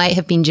them might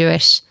have been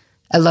Jewish.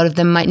 A lot of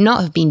them might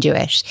not have been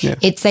Jewish. Yeah.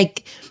 It's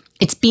like,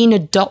 it's been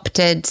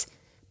adopted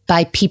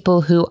by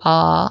people who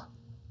are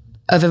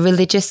of a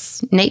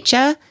religious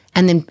nature,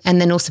 and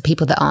then also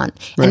people that aren't.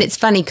 Right. And it's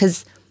funny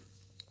because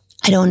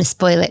I don't want to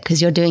spoil it because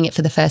you're doing it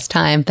for the first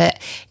time, but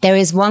there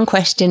is one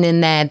question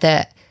in there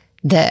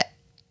that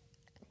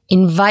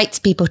invites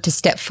people to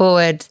step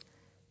forward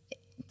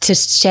to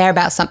share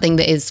about something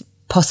that is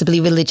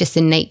possibly religious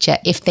in nature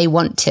if they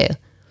want to.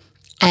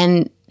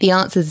 And the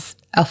answers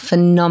are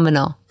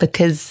phenomenal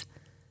because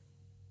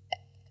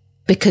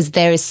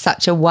there is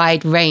such a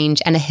wide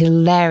range and a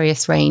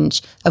hilarious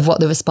range of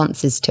what the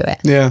response is to it.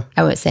 Yeah.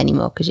 I won't say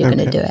anymore because you're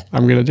going to do it.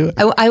 I'm going to do it.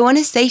 I want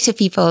to say to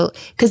people,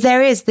 because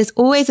there's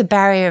always a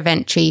barrier of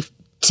entry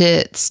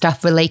to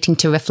stuff relating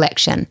to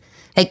reflection.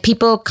 Like,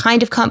 people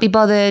kind of can't be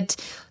bothered.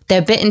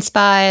 They're a bit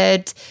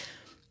inspired.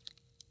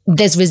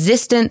 There's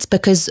resistance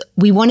because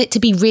we want it to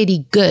be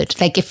really good.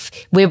 Like, if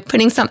we're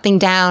putting something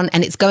down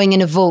and it's going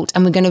in a vault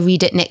and we're going to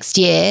read it next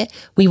year,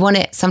 we want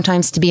it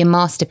sometimes to be a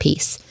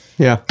masterpiece.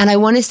 Yeah. And I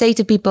want to say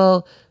to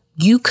people,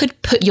 you could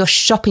put your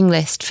shopping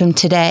list from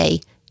today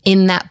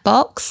in that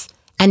box,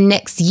 and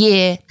next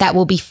year that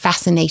will be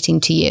fascinating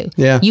to you.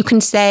 Yeah. You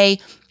can say,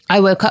 I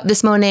woke up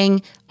this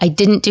morning, I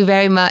didn't do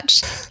very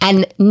much,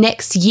 and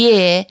next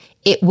year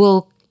it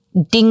will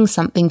ding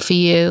something for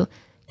you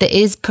that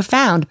is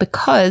profound,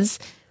 because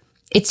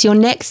it's your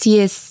next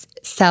year's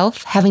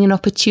self having an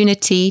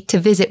opportunity to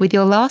visit with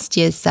your last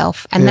year's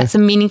self. And that's a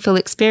meaningful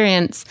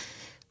experience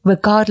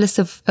regardless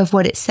of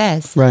what it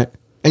says. Right.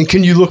 And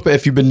can you look back,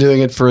 if you've been doing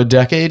it for a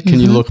decade,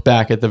 can you look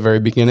back at the very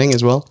beginning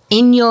as well?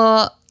 In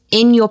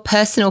your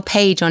personal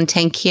page on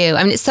 10Q.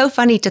 I mean, it's so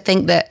funny to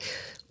think that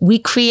we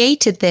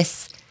created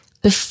this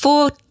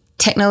before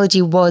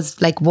technology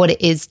was like what it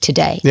is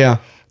today. Yeah.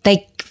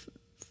 Like,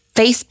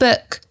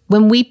 Facebook,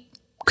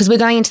 because we're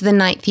going into the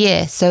 9th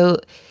year, so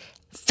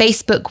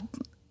Facebook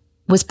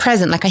was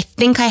present. Like, I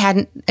think I had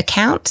an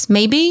account,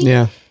 maybe.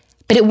 Yeah.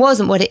 But it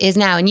wasn't what it is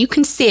now. And you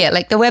can see it.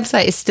 Like, the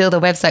website is still the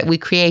website we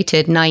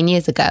created 9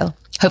 years ago.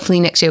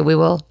 Hopefully next year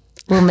we'll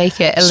make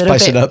it a little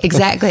Spice bit. it up.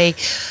 Exactly.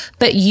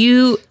 But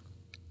you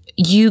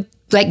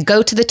like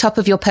go to the top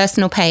of your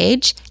personal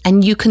page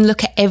and you can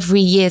look at every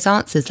year's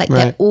answers. Like,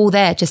 they're all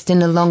there just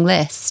in a long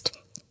list.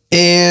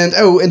 And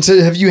so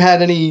have you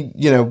had any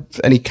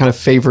kind of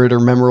favorite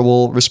or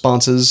memorable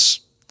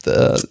responses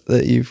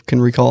that you can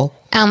recall?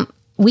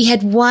 We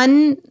had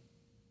one.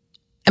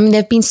 I mean,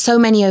 there have been so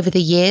many over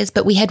the years,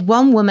 but we had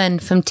one woman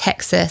from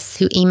Texas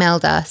who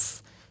emailed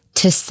us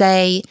to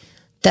say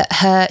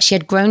that she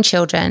had grown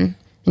children,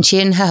 and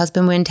she and her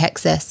husband were in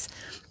Texas,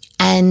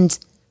 and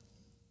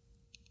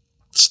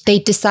they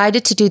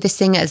decided to do this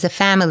thing as a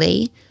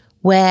family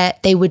where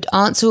they would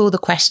answer all the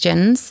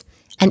questions,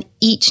 and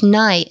each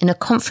night in a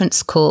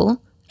conference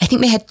call, I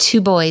think they had 2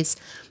 boys,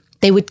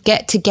 they would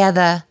get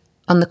together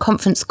on the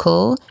conference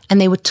call and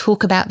they would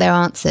talk about their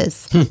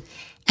answers.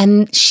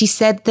 And she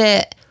said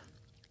that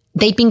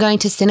they'd been going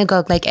to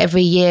synagogue like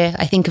every year,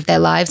 I think, of their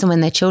lives, and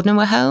when their children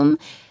were home.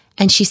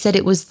 And she said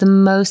it was the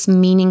most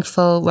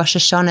meaningful Rosh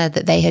Hashanah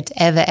that they had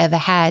ever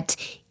had,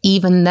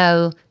 even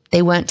though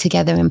they weren't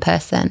together in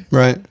person.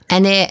 Right.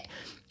 And it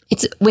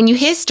it's when you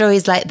hear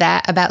stories like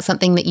that about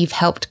something that you've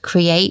helped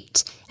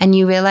create, and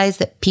you realize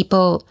that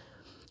people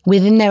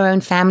within their own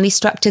family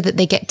structure that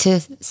they get to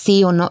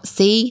see or not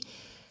see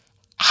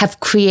have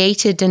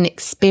created an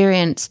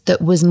experience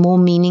that was more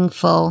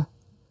meaningful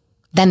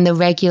than the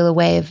regular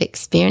way of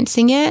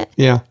experiencing it.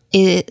 Yeah.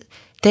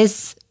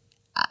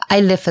 I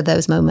live for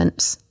those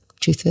moments,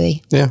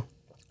 truthfully. Yeah.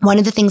 One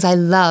of the things I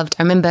loved,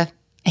 I remember,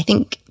 I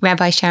think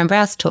Rabbi Sharon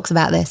Brous talks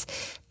about this,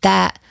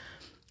 that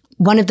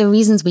one of the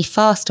reasons we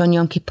fast on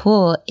Yom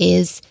Kippur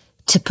is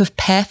to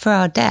prepare for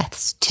our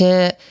deaths,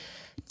 to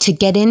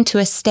get into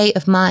a state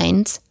of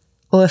mind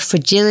or a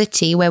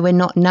fragility where we're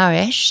not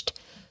nourished,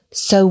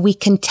 so we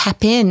can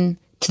tap in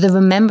to the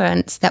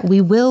remembrance that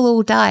we will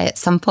all die at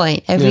some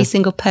point. Every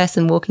single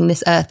person walking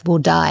this earth will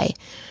die.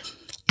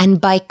 And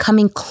by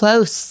coming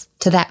close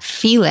to that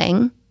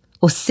feeling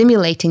or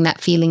simulating that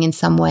feeling in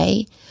some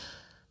way,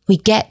 we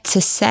get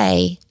to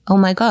say, oh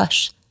my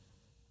gosh,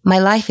 my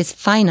life is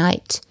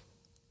finite.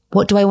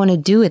 What do I want to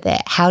do with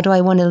it? How do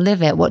I want to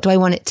live it? What do I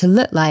want it to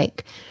look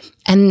like?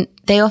 And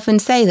they often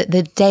say that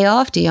the day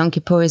after Yom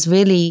Kippur is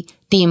really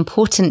the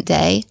important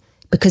day,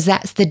 because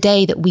that's the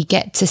day that we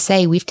get to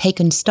say we've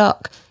taken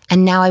stock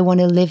and now I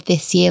want to live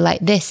this year like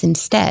this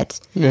instead.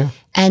 Yeah.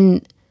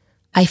 And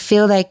I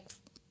feel like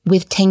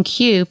with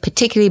 10Q,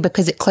 particularly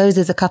because it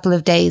closes a couple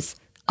of days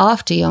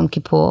after Yom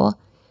Kippur,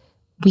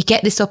 we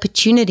get this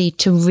opportunity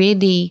to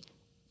really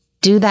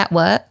do that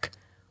work,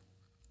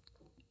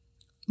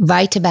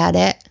 write about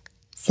it,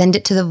 send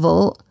it to the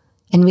vault,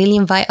 and really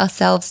invite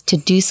ourselves to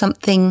do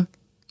something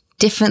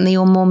differently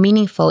or more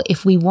meaningful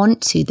if we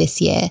want to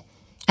this year.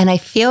 And I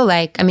feel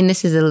like, I mean,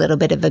 this is a little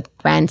bit of a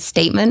grand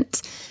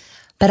statement,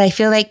 but I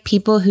feel like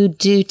people who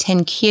do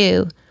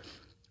 10Q,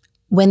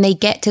 when they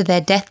get to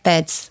their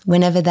deathbeds,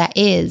 whenever that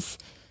is,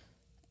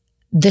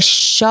 the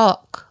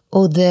shock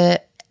or the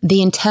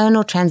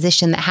internal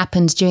transition that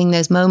happens during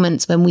those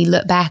moments when we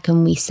look back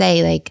and we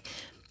say, like,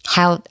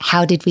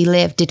 how did we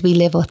live? Did we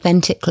live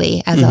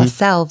authentically as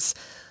ourselves?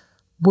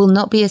 Will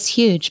not be as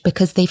huge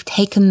because they've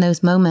taken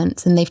those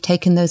moments, and they've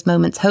taken those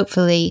moments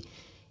hopefully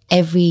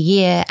every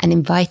year and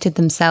invited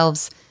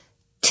themselves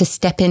to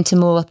step into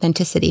more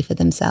authenticity for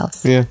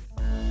themselves. Yeah.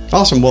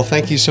 Awesome. Well,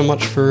 thank you so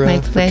much for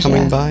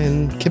coming by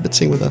and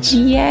kibitzing with us.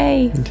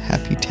 Yay. And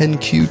happy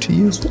 10Q to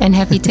you. And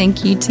happy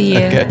 10Q to you.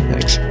 Okay,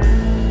 thanks.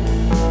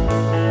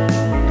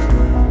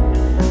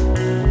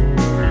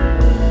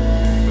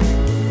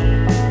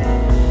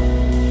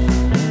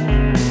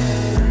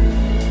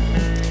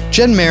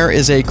 Jenn Maer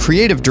is a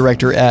creative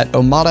director at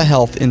Omada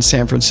Health in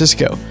San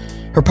Francisco.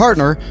 Her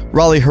partner,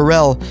 Raleigh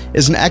Harrell,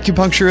 is an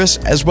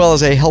acupuncturist as well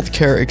as a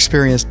healthcare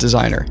experience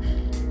designer.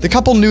 The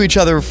couple knew each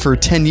other for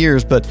 10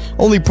 years, but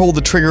only pulled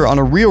the trigger on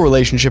a real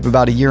relationship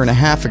about a year and a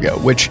half ago,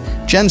 which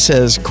Jenn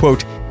says,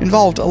 quote,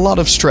 involved a lot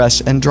of stress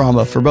and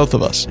drama for both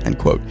of us, end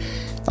quote.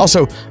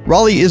 Also,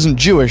 Raleigh isn't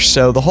Jewish,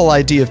 so the whole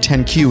idea of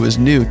 10Q was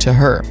new to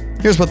her.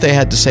 Here's what they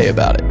had to say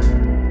about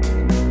it.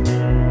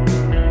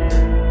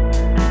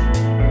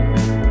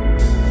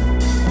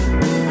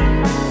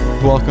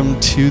 Welcome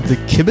to the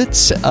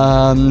Kibitz.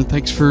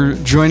 Thanks for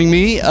joining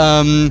me.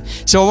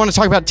 So I want to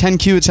talk about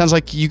 10Q. It sounds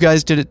like you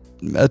guys did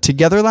it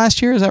together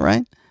last year. Is that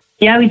right?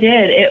 Yeah, we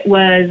did. It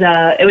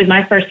was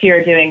my first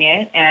year doing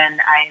it, and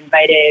I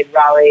invited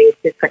Raleigh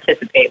to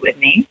participate with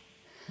me.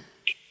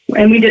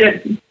 And we did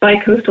it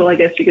bi-coastal, I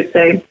guess you could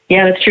say.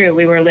 Yeah, that's true.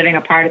 We were living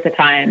apart at the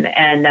time,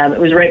 and it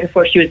was right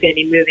before she was going to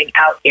be moving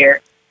out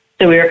here.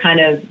 So we were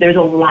there's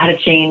a lot of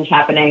change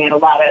happening and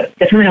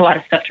definitely a lot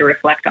of stuff to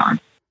reflect on.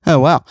 Oh,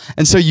 wow.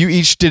 And so you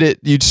each did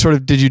it,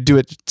 did you do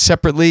it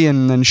separately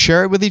and then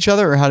share it with each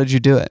other, or how did you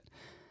do it?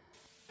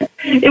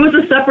 It was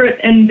a separate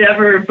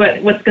endeavor,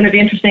 but what's going to be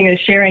interesting is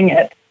sharing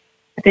it,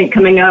 I think,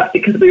 coming up,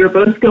 because we were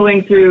both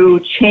going through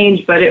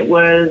change, but it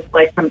was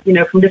like from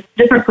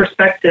different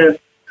perspectives.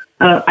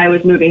 I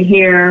was moving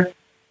here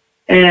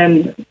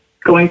and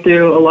going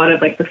through a lot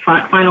of like the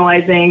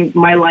finalizing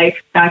my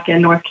life back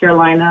in North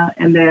Carolina,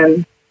 and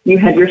then you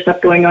had your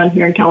stuff going on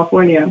here in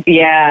California.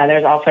 Yeah,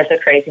 there's all sorts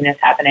of craziness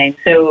happening.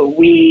 So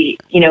we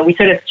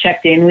sort of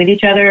checked in with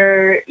each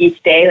other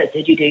each day. Like,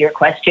 did you do your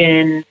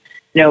question?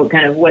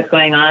 Kind of what's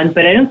going on.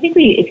 But I don't think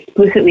we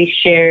explicitly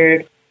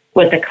shared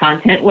what the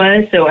content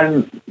was. So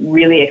I'm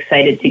really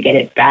excited to get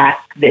it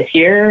back this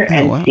year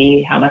and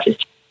see how much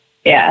it's.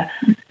 Yeah.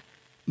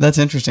 That's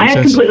interesting. I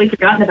had completely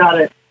forgotten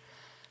about it.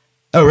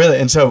 Oh, really?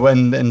 And so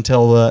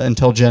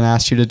until Jenn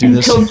asked you to do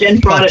this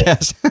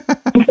podcast.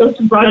 Until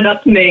she brought it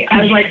up to me,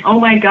 I was like, oh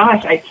my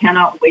gosh, I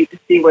cannot wait to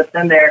see what's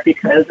in there,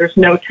 because there's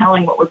no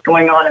telling what was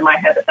going on in my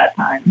head at that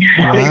time.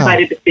 Wow. I'm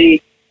excited to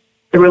see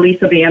the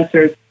release of the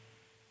answers.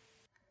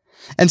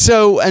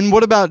 And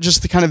what about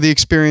just the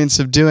experience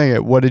of doing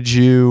it? What did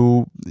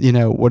you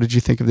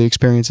think of the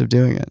experience of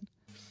doing it?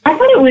 I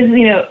thought it was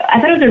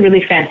a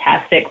really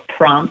fantastic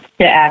prompt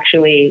to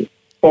actually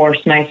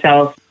force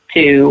myself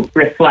to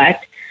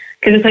reflect.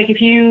 Because it's like if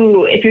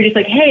you're just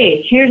like,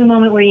 hey, here's a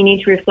moment where you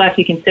need to reflect,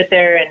 you can sit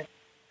there and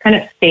kind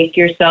of fake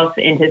yourself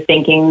into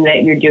thinking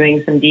that you're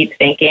doing some deep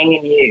thinking,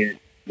 and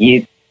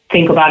you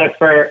think about it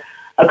for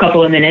a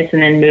couple of minutes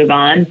and then move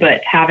on.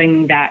 But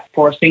having that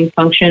forcing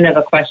function of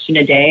a question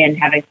a day and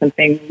having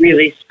something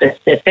really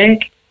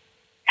specific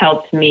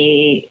helped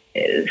me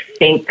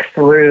think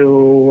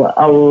through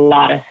a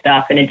lot of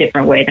stuff in a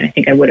different way than I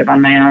think I would have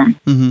on my own.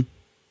 Mm-hmm.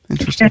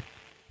 Interesting.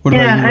 What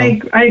about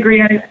you, I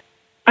agree.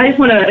 I just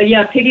want to,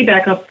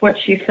 piggyback off what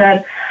she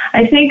said.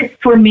 I think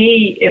for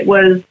me, it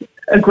was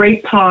a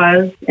great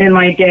pause in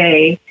my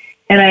day.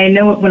 And I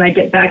know when I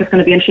get back, it's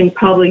going to be interesting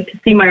probably to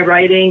see my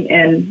writing.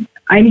 And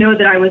I know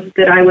that I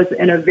was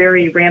in a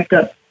very ramped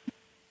up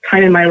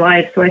time in my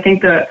life. So I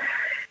think that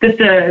there's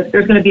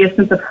going to be a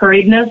sense of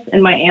hurriedness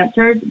in my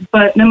answers.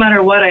 But no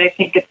matter what, I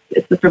think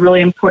it's just a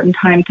really important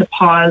time to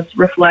pause,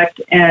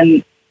 reflect,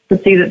 and to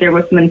see that there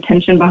was some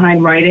intention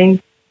behind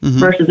writing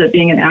versus it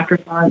being an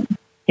afterthought.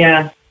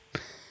 Yeah.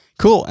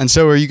 Cool. And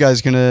so are you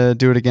guys going to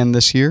do it again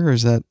this year, or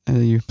are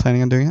you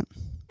planning on doing it?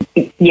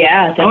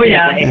 Yeah.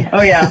 Definitely.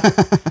 Oh yeah.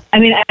 I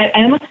mean, I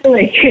almost feel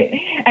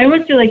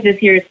like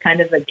this year is kind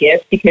of a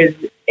gift because,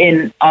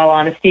 in all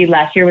honesty,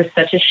 last year was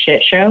such a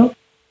shit show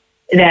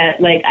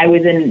that like I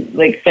was in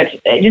like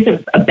such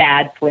just a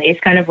bad place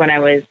kind of when I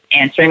was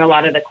answering a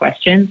lot of the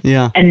questions.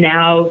 Yeah. And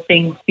now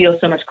things feel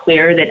so much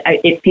clearer that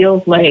it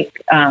feels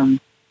like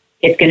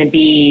it's going to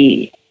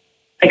be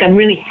like I'm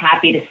really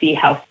happy to see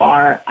how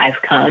far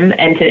I've come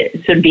and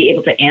to sort of be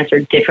able to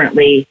answer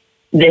differently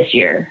this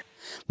year.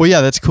 Well,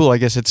 yeah, that's cool. I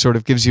guess it sort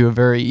of gives you a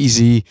very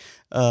easy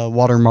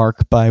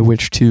watermark by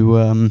which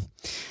to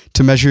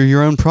measure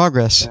your own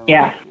progress.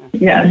 Yeah.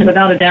 Yeah,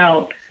 without a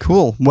doubt.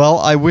 Cool. Well,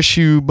 I wish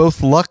you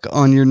both luck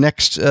on your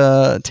next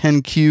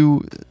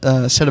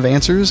 10Q set of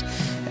answers.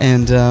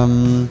 And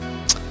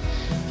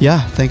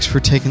thanks for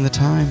taking the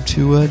time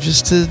to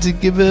just to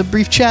give a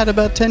brief chat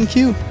about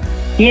 10Q.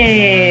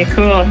 Yay,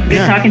 cool.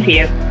 Good talking to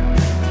you.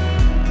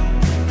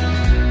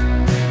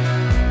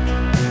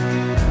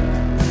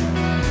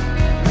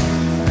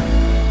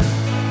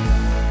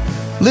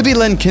 Libby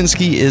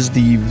Lenkinski is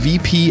the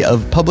VP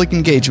of Public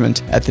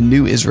Engagement at the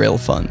New Israel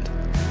Fund.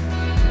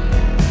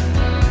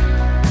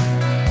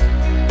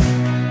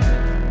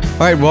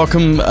 All right,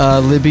 welcome,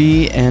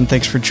 Libby, and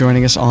thanks for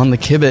joining us on the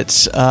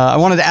Kibitz. I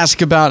wanted to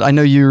ask about, I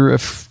know you're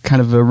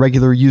kind of a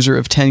regular user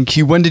of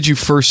 10Q. When did you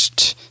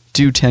first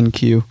do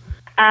 10Q?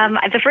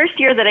 The first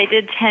year that I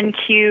did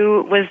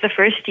 10Q was the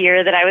first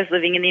year that I was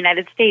living in the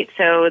United States.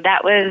 So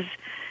that was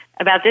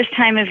about this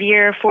time of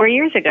year 4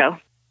 years ago.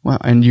 Wow,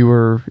 and you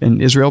were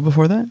in Israel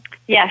before that?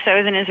 Yes, I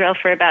was in Israel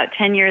for about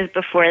 10 years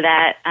before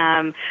that,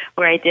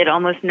 where I did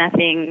almost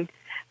nothing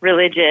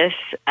religious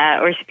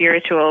or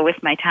spiritual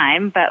with my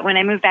time. But when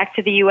I moved back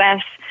to the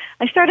U.S.,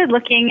 I started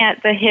looking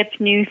at the hip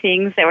new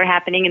things that were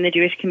happening in the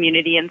Jewish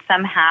community, and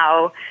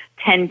somehow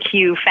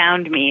 10Q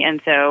found me.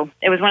 And so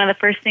it was one of the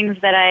first things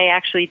that I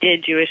actually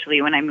did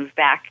Jewishly when I moved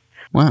back.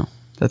 Wow.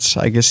 That's,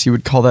 I guess you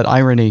would call that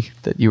irony,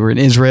 that you were in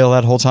Israel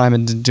that whole time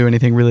and didn't do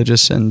anything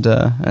religious, and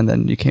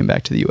then you came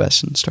back to the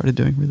U.S. and started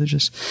doing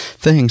religious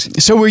things.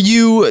 So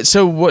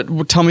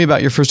tell me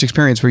about your first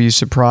experience. Were you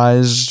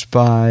surprised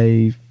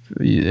by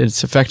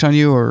its effect on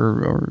you,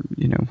 or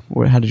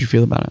how did you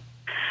feel about it?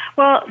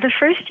 Well, the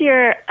first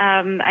year,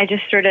 I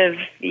just sort of,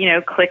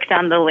 clicked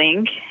on the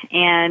link,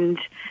 and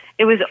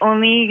it was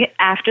only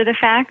after the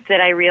fact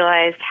that I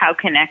realized how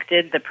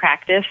connected the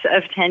practice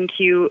of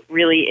 10Q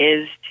really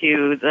is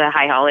to the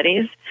high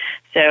holidays.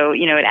 So,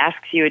 it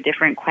asks you a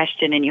different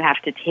question, and you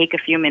have to take a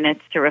few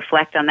minutes to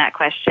reflect on that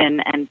question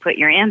and put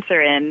your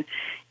answer in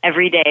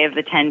every day of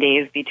the 10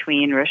 days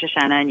between Rosh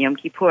Hashanah and Yom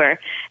Kippur.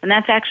 And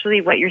that's actually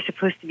what you're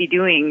supposed to be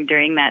doing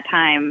during that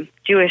time,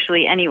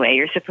 Jewishly anyway.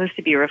 You're supposed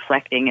to be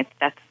reflecting.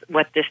 That's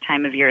what this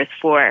time of year is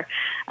for.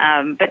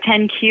 But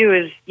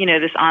 10Q is,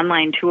 this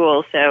online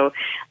tool. So,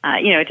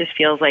 it just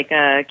feels like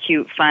a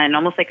cute, fun,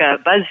 almost like a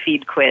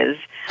BuzzFeed quiz.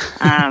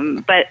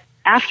 But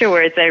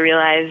afterwards, I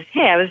realized,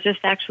 hey, I was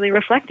just actually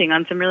reflecting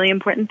on some really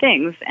important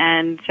things.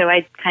 And so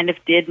I kind of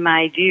did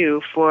my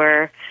due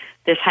for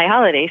this high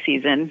holiday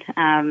season.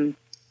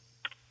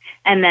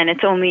 And then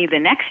it's only the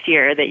next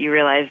year that you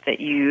realize that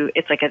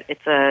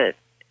it's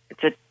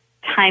a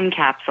time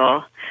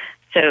capsule.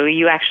 So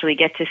you actually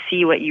get to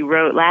see what you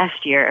wrote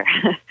last year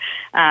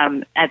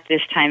at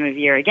this time of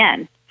year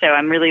again. So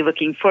I'm really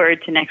looking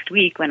forward to next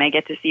week when I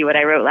get to see what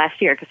I wrote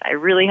last year, because I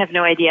really have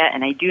no idea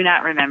and I do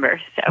not remember.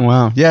 So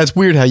wow, yeah, it's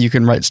weird how you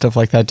can write stuff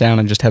like that down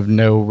and just have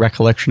no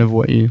recollection of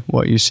what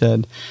you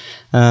said.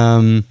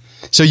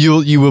 So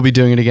you will be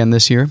doing it again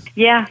this year?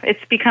 Yeah,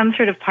 it's become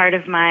sort of part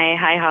of my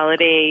high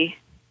holiday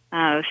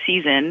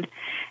season,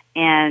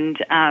 and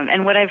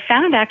what I've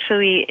found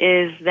actually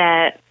is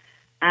that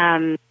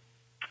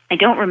I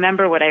don't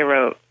remember what I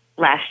wrote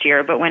last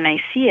year, but when I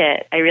see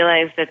it, I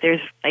realize that there's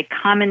like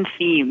common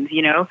themes.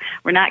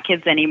 We're not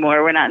kids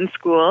anymore, we're not in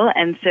school,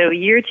 and so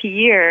year to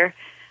year,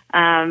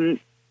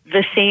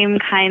 the same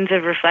kinds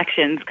of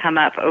reflections come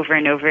up over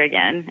and over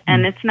again.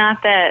 And it's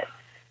not that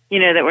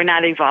that we're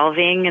not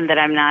evolving and that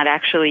I'm not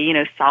actually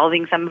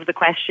solving some of the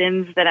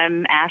questions that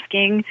I'm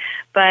asking,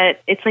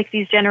 but it's like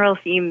these general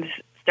themes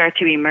start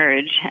to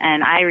emerge,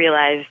 and I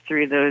realize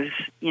through those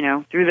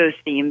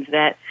themes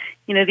that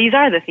these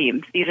are the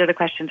themes. These are the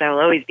questions I will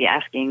always be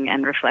asking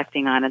and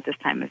reflecting on at this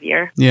time of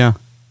year. Yeah.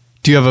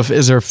 Do you have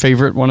is there a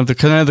favorite one of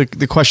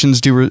the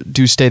questions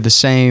do stay the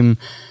same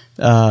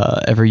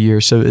every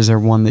year? So is there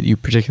one that you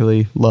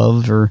particularly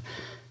love or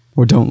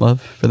don't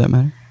love, for that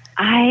matter?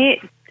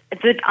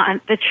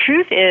 The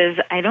truth is,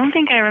 I don't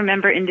think I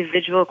remember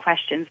individual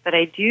questions, but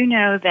I do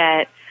know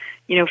that,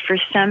 for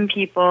some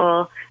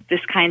people,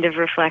 this kind of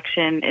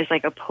reflection is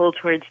like a pull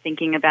towards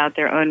thinking about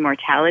their own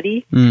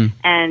mortality.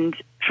 And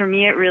for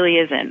me, it really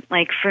isn't.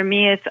 Like, for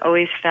me, it's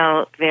always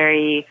felt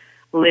very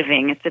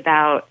living. It's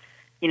about,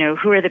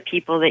 who are the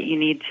people that you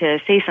need to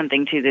say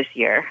something to this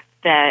year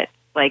that,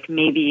 like,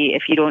 maybe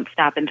if you don't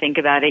stop and think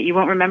about it, you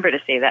won't remember to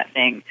say that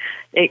thing.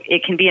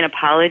 It can be an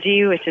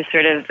apology, which is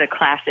sort of the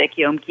classic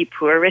Yom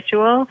Kippur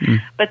ritual.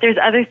 But there's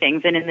other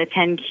things. And in the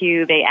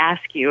 10Q, they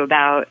ask you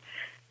about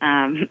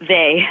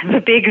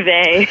the big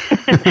they,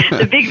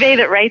 the big they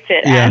that writes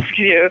it asks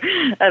you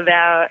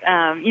about,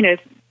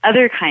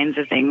 other kinds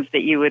of things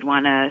that you would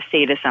want to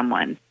say to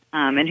someone.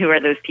 And who are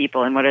those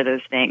people and what are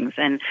those things?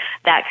 And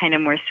that kind of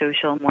more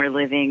social, more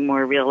living,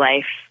 more real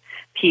life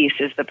piece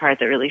is the part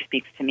that really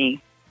speaks to me.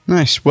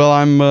 Nice. Well,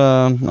 I'm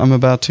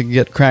about to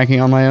get cracking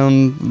on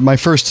my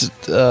first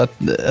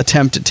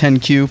attempt at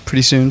 10Q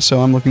pretty soon,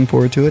 so I'm looking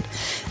forward to it.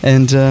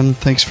 And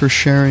thanks for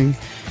sharing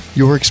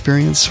your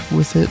experience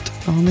with it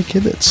on the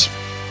Kibitz.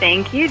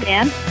 Thank you,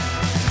 Dan.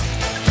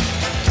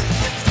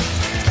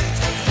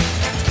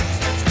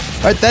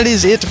 All right, that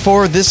is it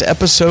for this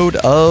episode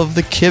of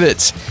The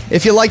Kibitz.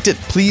 If you liked it,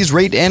 please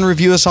rate and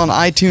review us on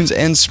iTunes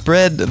and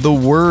spread the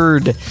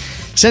word.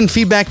 Send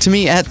feedback to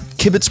me at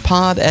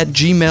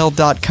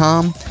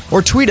kibitzpod@gmail.com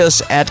or tweet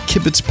us at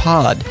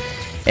kibitzpod.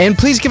 And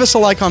please give us a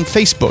like on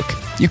Facebook.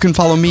 You can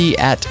follow me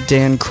at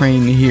Dan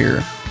Crane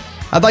here.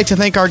 I'd like to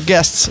thank our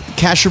guests,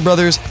 Kasher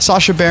brothers,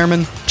 Sasha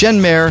Behrman, Jenn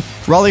Maer,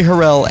 Raleigh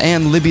Harrell,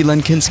 and Libby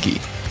Lenkinski.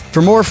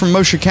 For more from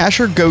Moshe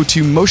Kasher, go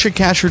to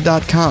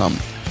moshekasher.com.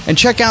 And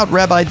check out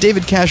Rabbi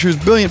David Kasher's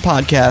brilliant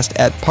podcast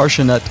at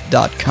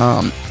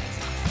parshanut.com.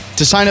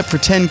 To sign up for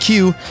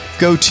 10Q,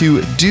 go to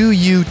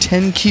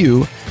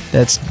doyou10q,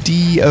 that's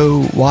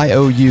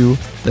DOYOU,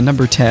 the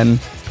number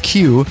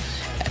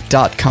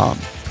 10Q.com.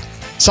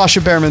 Sasha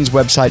Behrman's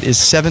website is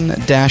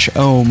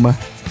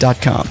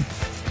 7-ohm.com.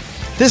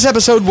 This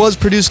episode was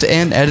produced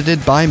and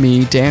edited by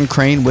me, Dan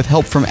Crane, with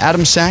help from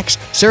Adam Sachs,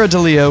 Sarah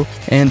DeLeo,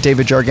 and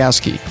David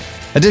Jargowski.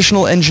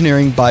 Additional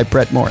engineering by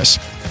Brett Morris.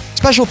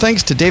 Special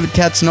thanks to David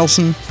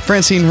Katz-Nelson,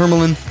 Francine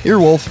Hermelin,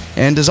 Earwolf,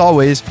 and as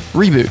always,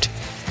 Reboot.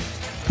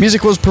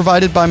 Music was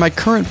provided by my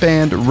current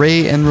band,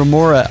 Ray and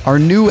Remora. Our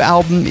new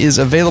album is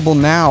available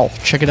now.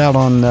 Check it out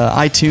on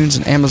iTunes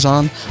and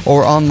Amazon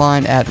or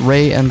online at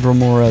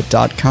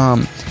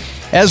rayandremora.com,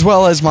 as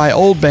well as my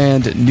old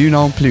band, Nu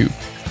Non Plus.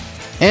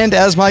 And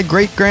as my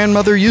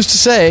great-grandmother used to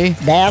say,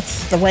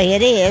 that's the way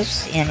it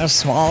is in a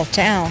small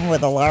town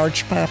with a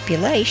large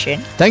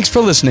population. Thanks for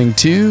listening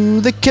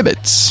to The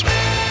Kibitz.